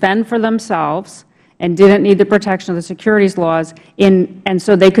who could fend for themselves and didn't need the protection of the securities laws, and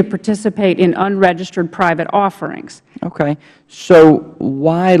so they could participate in unregistered private offerings. Okay. So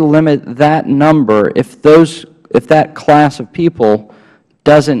why limit that number if that class of people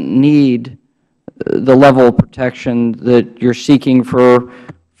doesn't need the level of protection that you're seeking for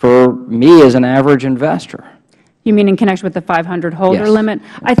me as an average investor? You mean in connection with the 500 holder yes. limit?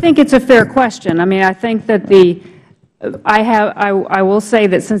 I think it's a fair question. I mean, I think that I will say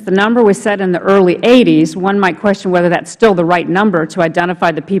that since the number was set in the early 80s, one might question whether that's still the right number to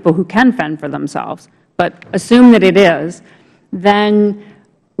identify the people who can fend for themselves. But assume that it is, then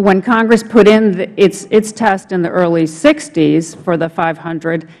when Congress put in its test in the early 60s for the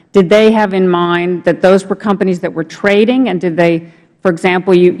 500, did they have in mind that those were companies that were trading? And did they, for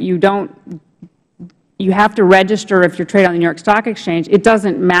example, you have to register if you're trading on the New York Stock Exchange. It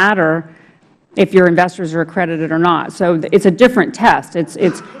doesn't matter if your investors are accredited or not. So it's a different test.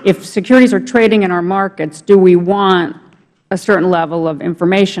 If securities are trading in our markets, do we want a certain level of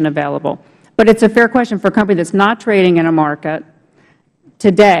information available? But it's a fair question for a company that's not trading in a market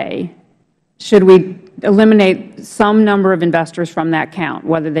today. Should we eliminate some number of investors from that count,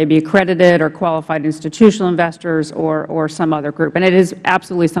 whether they be accredited or qualified institutional investors or some other group? And it is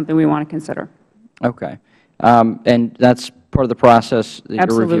absolutely something we want to consider. Okay. And that's part of the process that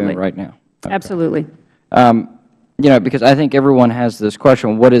absolutely. you're reviewing right now? Okay. Absolutely. Because I think everyone has this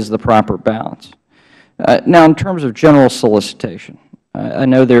question, what is the proper balance? Now, in terms of general solicitation, I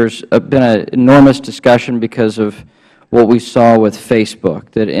know there's been an enormous discussion because of what we saw with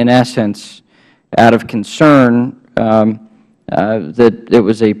Facebook, that in essence, out of concern that it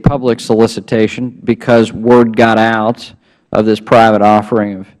was a public solicitation because word got out of this private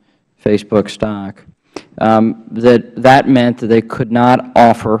offering of Facebook stock, that meant that they could not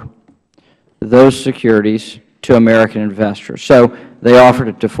offer those securities to American investors. So they offered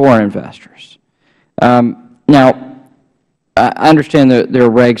it to foreign investors. Now, I understand that there are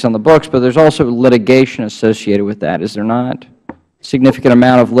regs on the books, but there's also litigation associated with that, is there not? Significant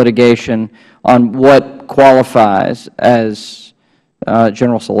amount of litigation on what qualifies as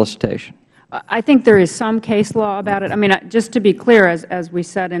general solicitation. I think there is some case law about it. I mean, just to be clear, as we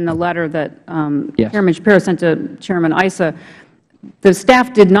said in the letter that yes. Chairman Schapiro sent to Chairman Issa, the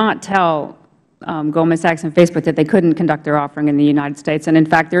staff did not tell Goldman Sachs and Facebook that they couldn't conduct their offering in the United States. And in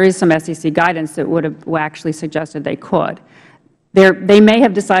fact, there is some SEC guidance that would have actually suggested they could. They may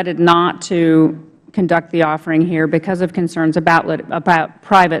have decided not to conduct the offering here because of concerns about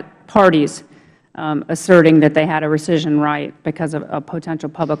private parties asserting that they had a rescission right because of a potential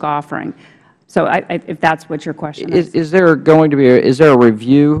public offering. So if that's what your question is. Is there going to be is there a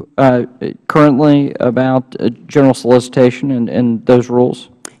review currently about general solicitation and those rules?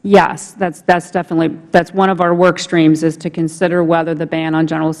 Yes, that's definitely one of our work streams, is to consider whether the ban on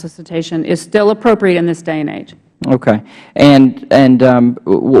general solicitation is still appropriate in this day and age. Okay. And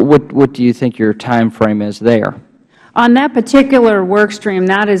what do you think your time frame is there? On that particular work stream,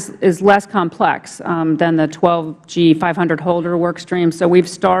 that is less complex than the 12G 500 holder work stream. So we've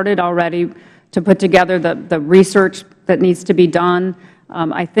started already to put together the research that needs to be done.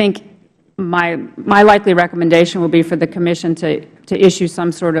 I think my likely recommendation will be for the Commission to issue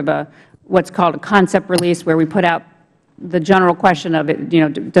some sort of what's called a concept release, where we put out the general question of it.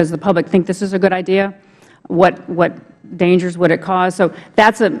 Does the public think this is a good idea? What dangers would it cause? So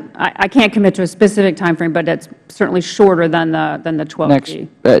that's I can't commit to a specific time frame, but it's certainly shorter than the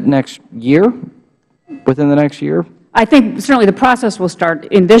 12G. Next year? Within the next year? I think certainly the process will start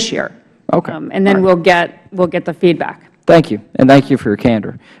in this year. Okay. And then we'll get the feedback. Thank you, and thank you for your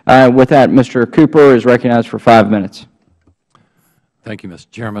candor. With that, Mr. Cooper is recognized for 5 minutes. Thank you, Mr.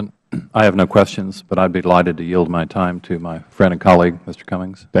 Chairman. I have no questions, but I'd be delighted to yield my time to my friend and colleague, Mr.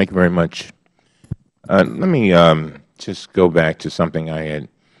 Cummings. Thank you very much. Let me just go back to something I had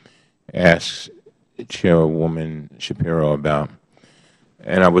ask Chairwoman Schapiro about,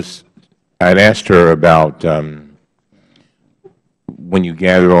 and I'd asked her about when you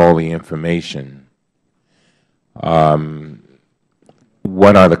gather all the information,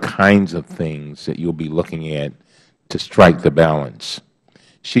 what are the kinds of things that you'll be looking at to strike the balance?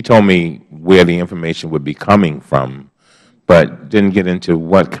 She told me where the information would be coming from, but didn't get into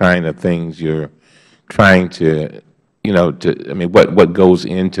what kind of things you're trying to, I mean, what goes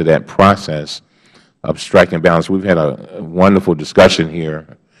into that process of striking balance. We've had a wonderful discussion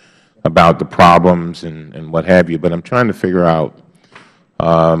here about the problems and what have you, but I'm trying to figure out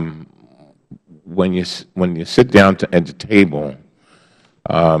when you sit down at the table,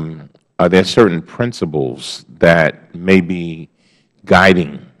 are there certain principles that may be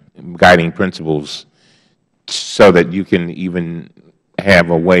guiding principles so that you can even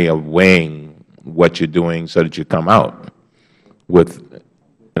have a way of weighing what you're doing so that you come out with,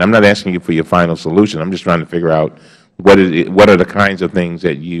 and I'm not asking you for your final solution, I'm just trying to figure out what are the kinds of things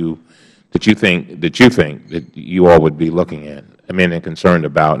that you think that you all would be looking at, I mean, and concerned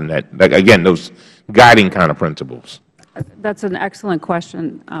about, and that, again, those guiding kind of principles. That's an excellent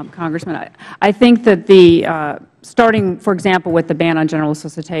question, Congressman. I think that starting, for example, with the ban on general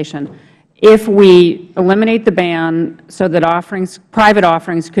solicitation, if we eliminate the ban so that private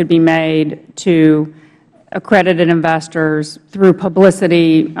offerings could be made to accredited investors through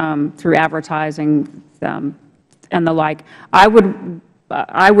publicity, through advertising, and the like, I would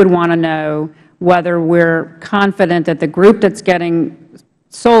want to know whether we're confident that the group that's getting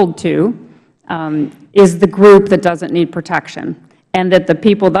sold to is the group that doesn't need protection, and that the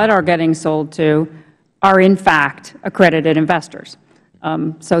people that are getting sold to are, in fact, accredited investors.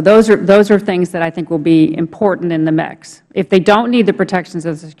 So those are things that I think will be important in the mix. If they don't need the protections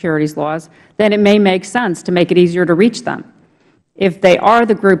of the securities laws, then it may make sense to make it easier to reach them. If they are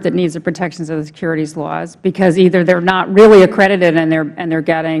the group that needs the protections of the securities laws, because either they're not really accredited and they're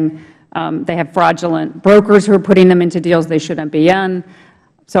getting they have fraudulent brokers who are putting them into deals they shouldn't be in.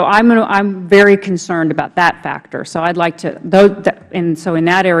 So I'm very concerned about that factor. So I'd like to, and so in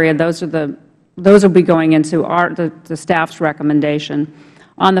that area, those will be going into the staff's recommendation.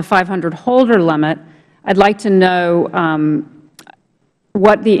 On the 500 holder limit, I'd like to know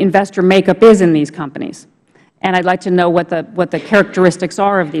what the investor makeup is in these companies. And I'd like to know what the characteristics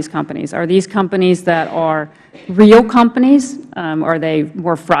are of these companies. Are these companies that are real companies? Are they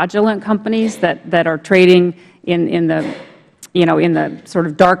more fraudulent companies that are trading in the sort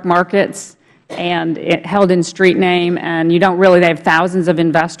of dark markets and held in street name, and they have thousands of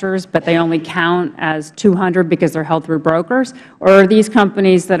investors, but they only count as 200 because they're held through brokers? Or are these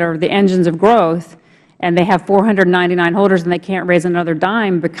companies that are the engines of growth, and they have 499 holders and they can't raise another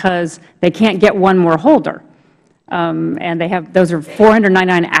dime because they can't get one more holder? And those are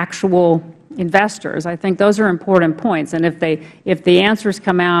 499 actual investors. I think those are important points. And if the answers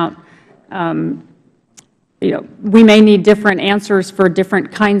come out, we may need different answers for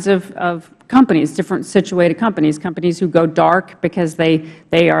different kinds of companies, different situated companies who go dark because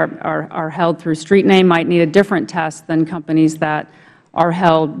they are held through street name might need a different test than companies that are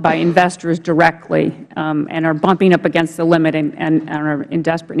held by investors directly and are bumping up against the limit and are in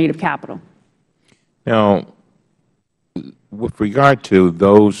desperate need of capital. Now, with regard to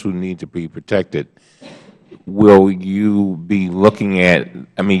those who need to be protected, will you be looking at,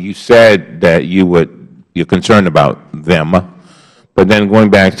 I mean, you said that you're concerned about them, but then going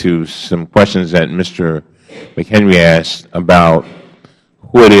back to some questions that Mr. McHenry asked about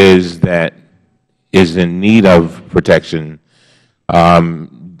who it is that is in need of protection,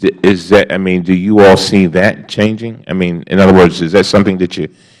 do you all see that changing? I mean, in other words, is that something that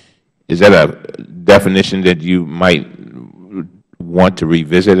is that a definition that you might want to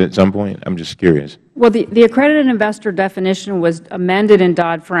revisit at some point? I'm just curious. Well, the accredited investor definition was amended in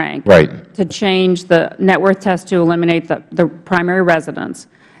Dodd-Frank to change the net worth test to eliminate the primary residence.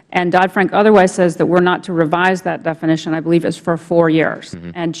 And Dodd-Frank otherwise says that we're not to revise that definition. I believe it's for 4 years.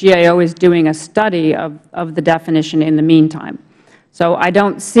 And GAO is doing a study of the definition in the meantime. So I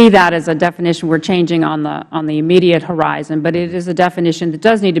don't see that as a definition we're changing on the immediate horizon, but it is a definition that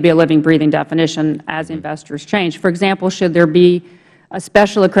does need to be a living, breathing definition as investors change. For example, should there be a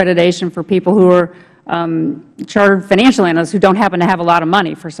special accreditation for people who are chartered financial analysts who don't happen to have a lot of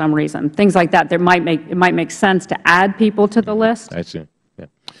money for some reason? Things like that. It might make sense to add people to the list. I see. Yeah.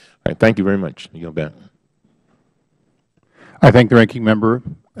 All right. Thank you very much. You go back. I thank the ranking member.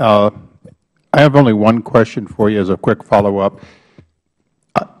 I have only one question for you as a quick follow-up.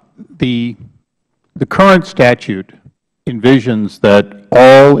 The current statute envisions that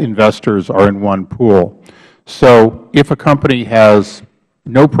all investors are in one pool. So if a company has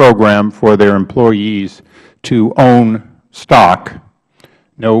no program for their employees to own stock,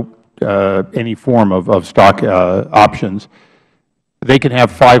 no any form of stock options, they can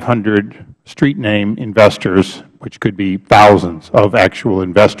have 500 street name investors, which could be thousands of actual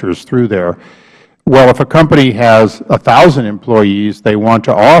investors through there. Well, if a company has 1,000 employees they want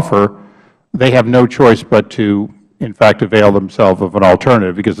to offer, they have no choice but to, in fact, avail themselves of an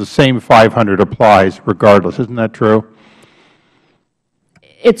alternative, because the same 500 applies regardless. Isn't that true?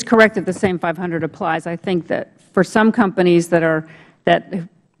 It's correct that the same 500 applies. I think that for some companies that are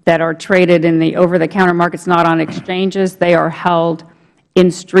traded in the over-the-counter markets, not on exchanges, they are held in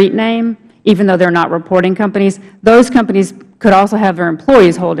street name, even though they're not reporting companies. Those companies could also have their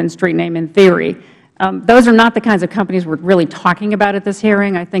employees hold in street name in theory. Those are not the kinds of companies we're really talking about at this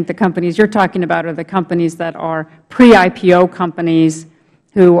hearing. I think the companies you're talking about are the companies that are pre-IPO companies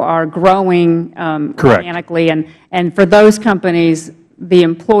who are growing organically. And for those companies, the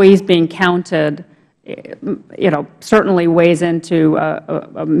employees being counted, certainly weighs into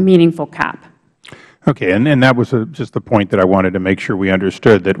a meaningful cap. Okay, and that was just the point that I wanted to make sure we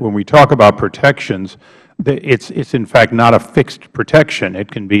understood, that when we talk about protections, it's in fact not a fixed protection. It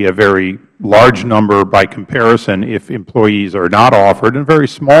can be a very large number by comparison if employees are not offered, and a very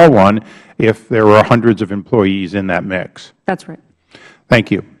small one if there are hundreds of employees in that mix. That's right. Thank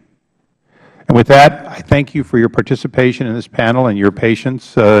you. And with that, I thank you for your participation in this panel and your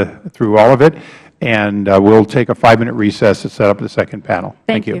patience through all of it. And we'll take a 5-minute recess to set up the second panel.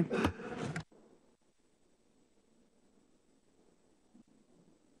 Thank you.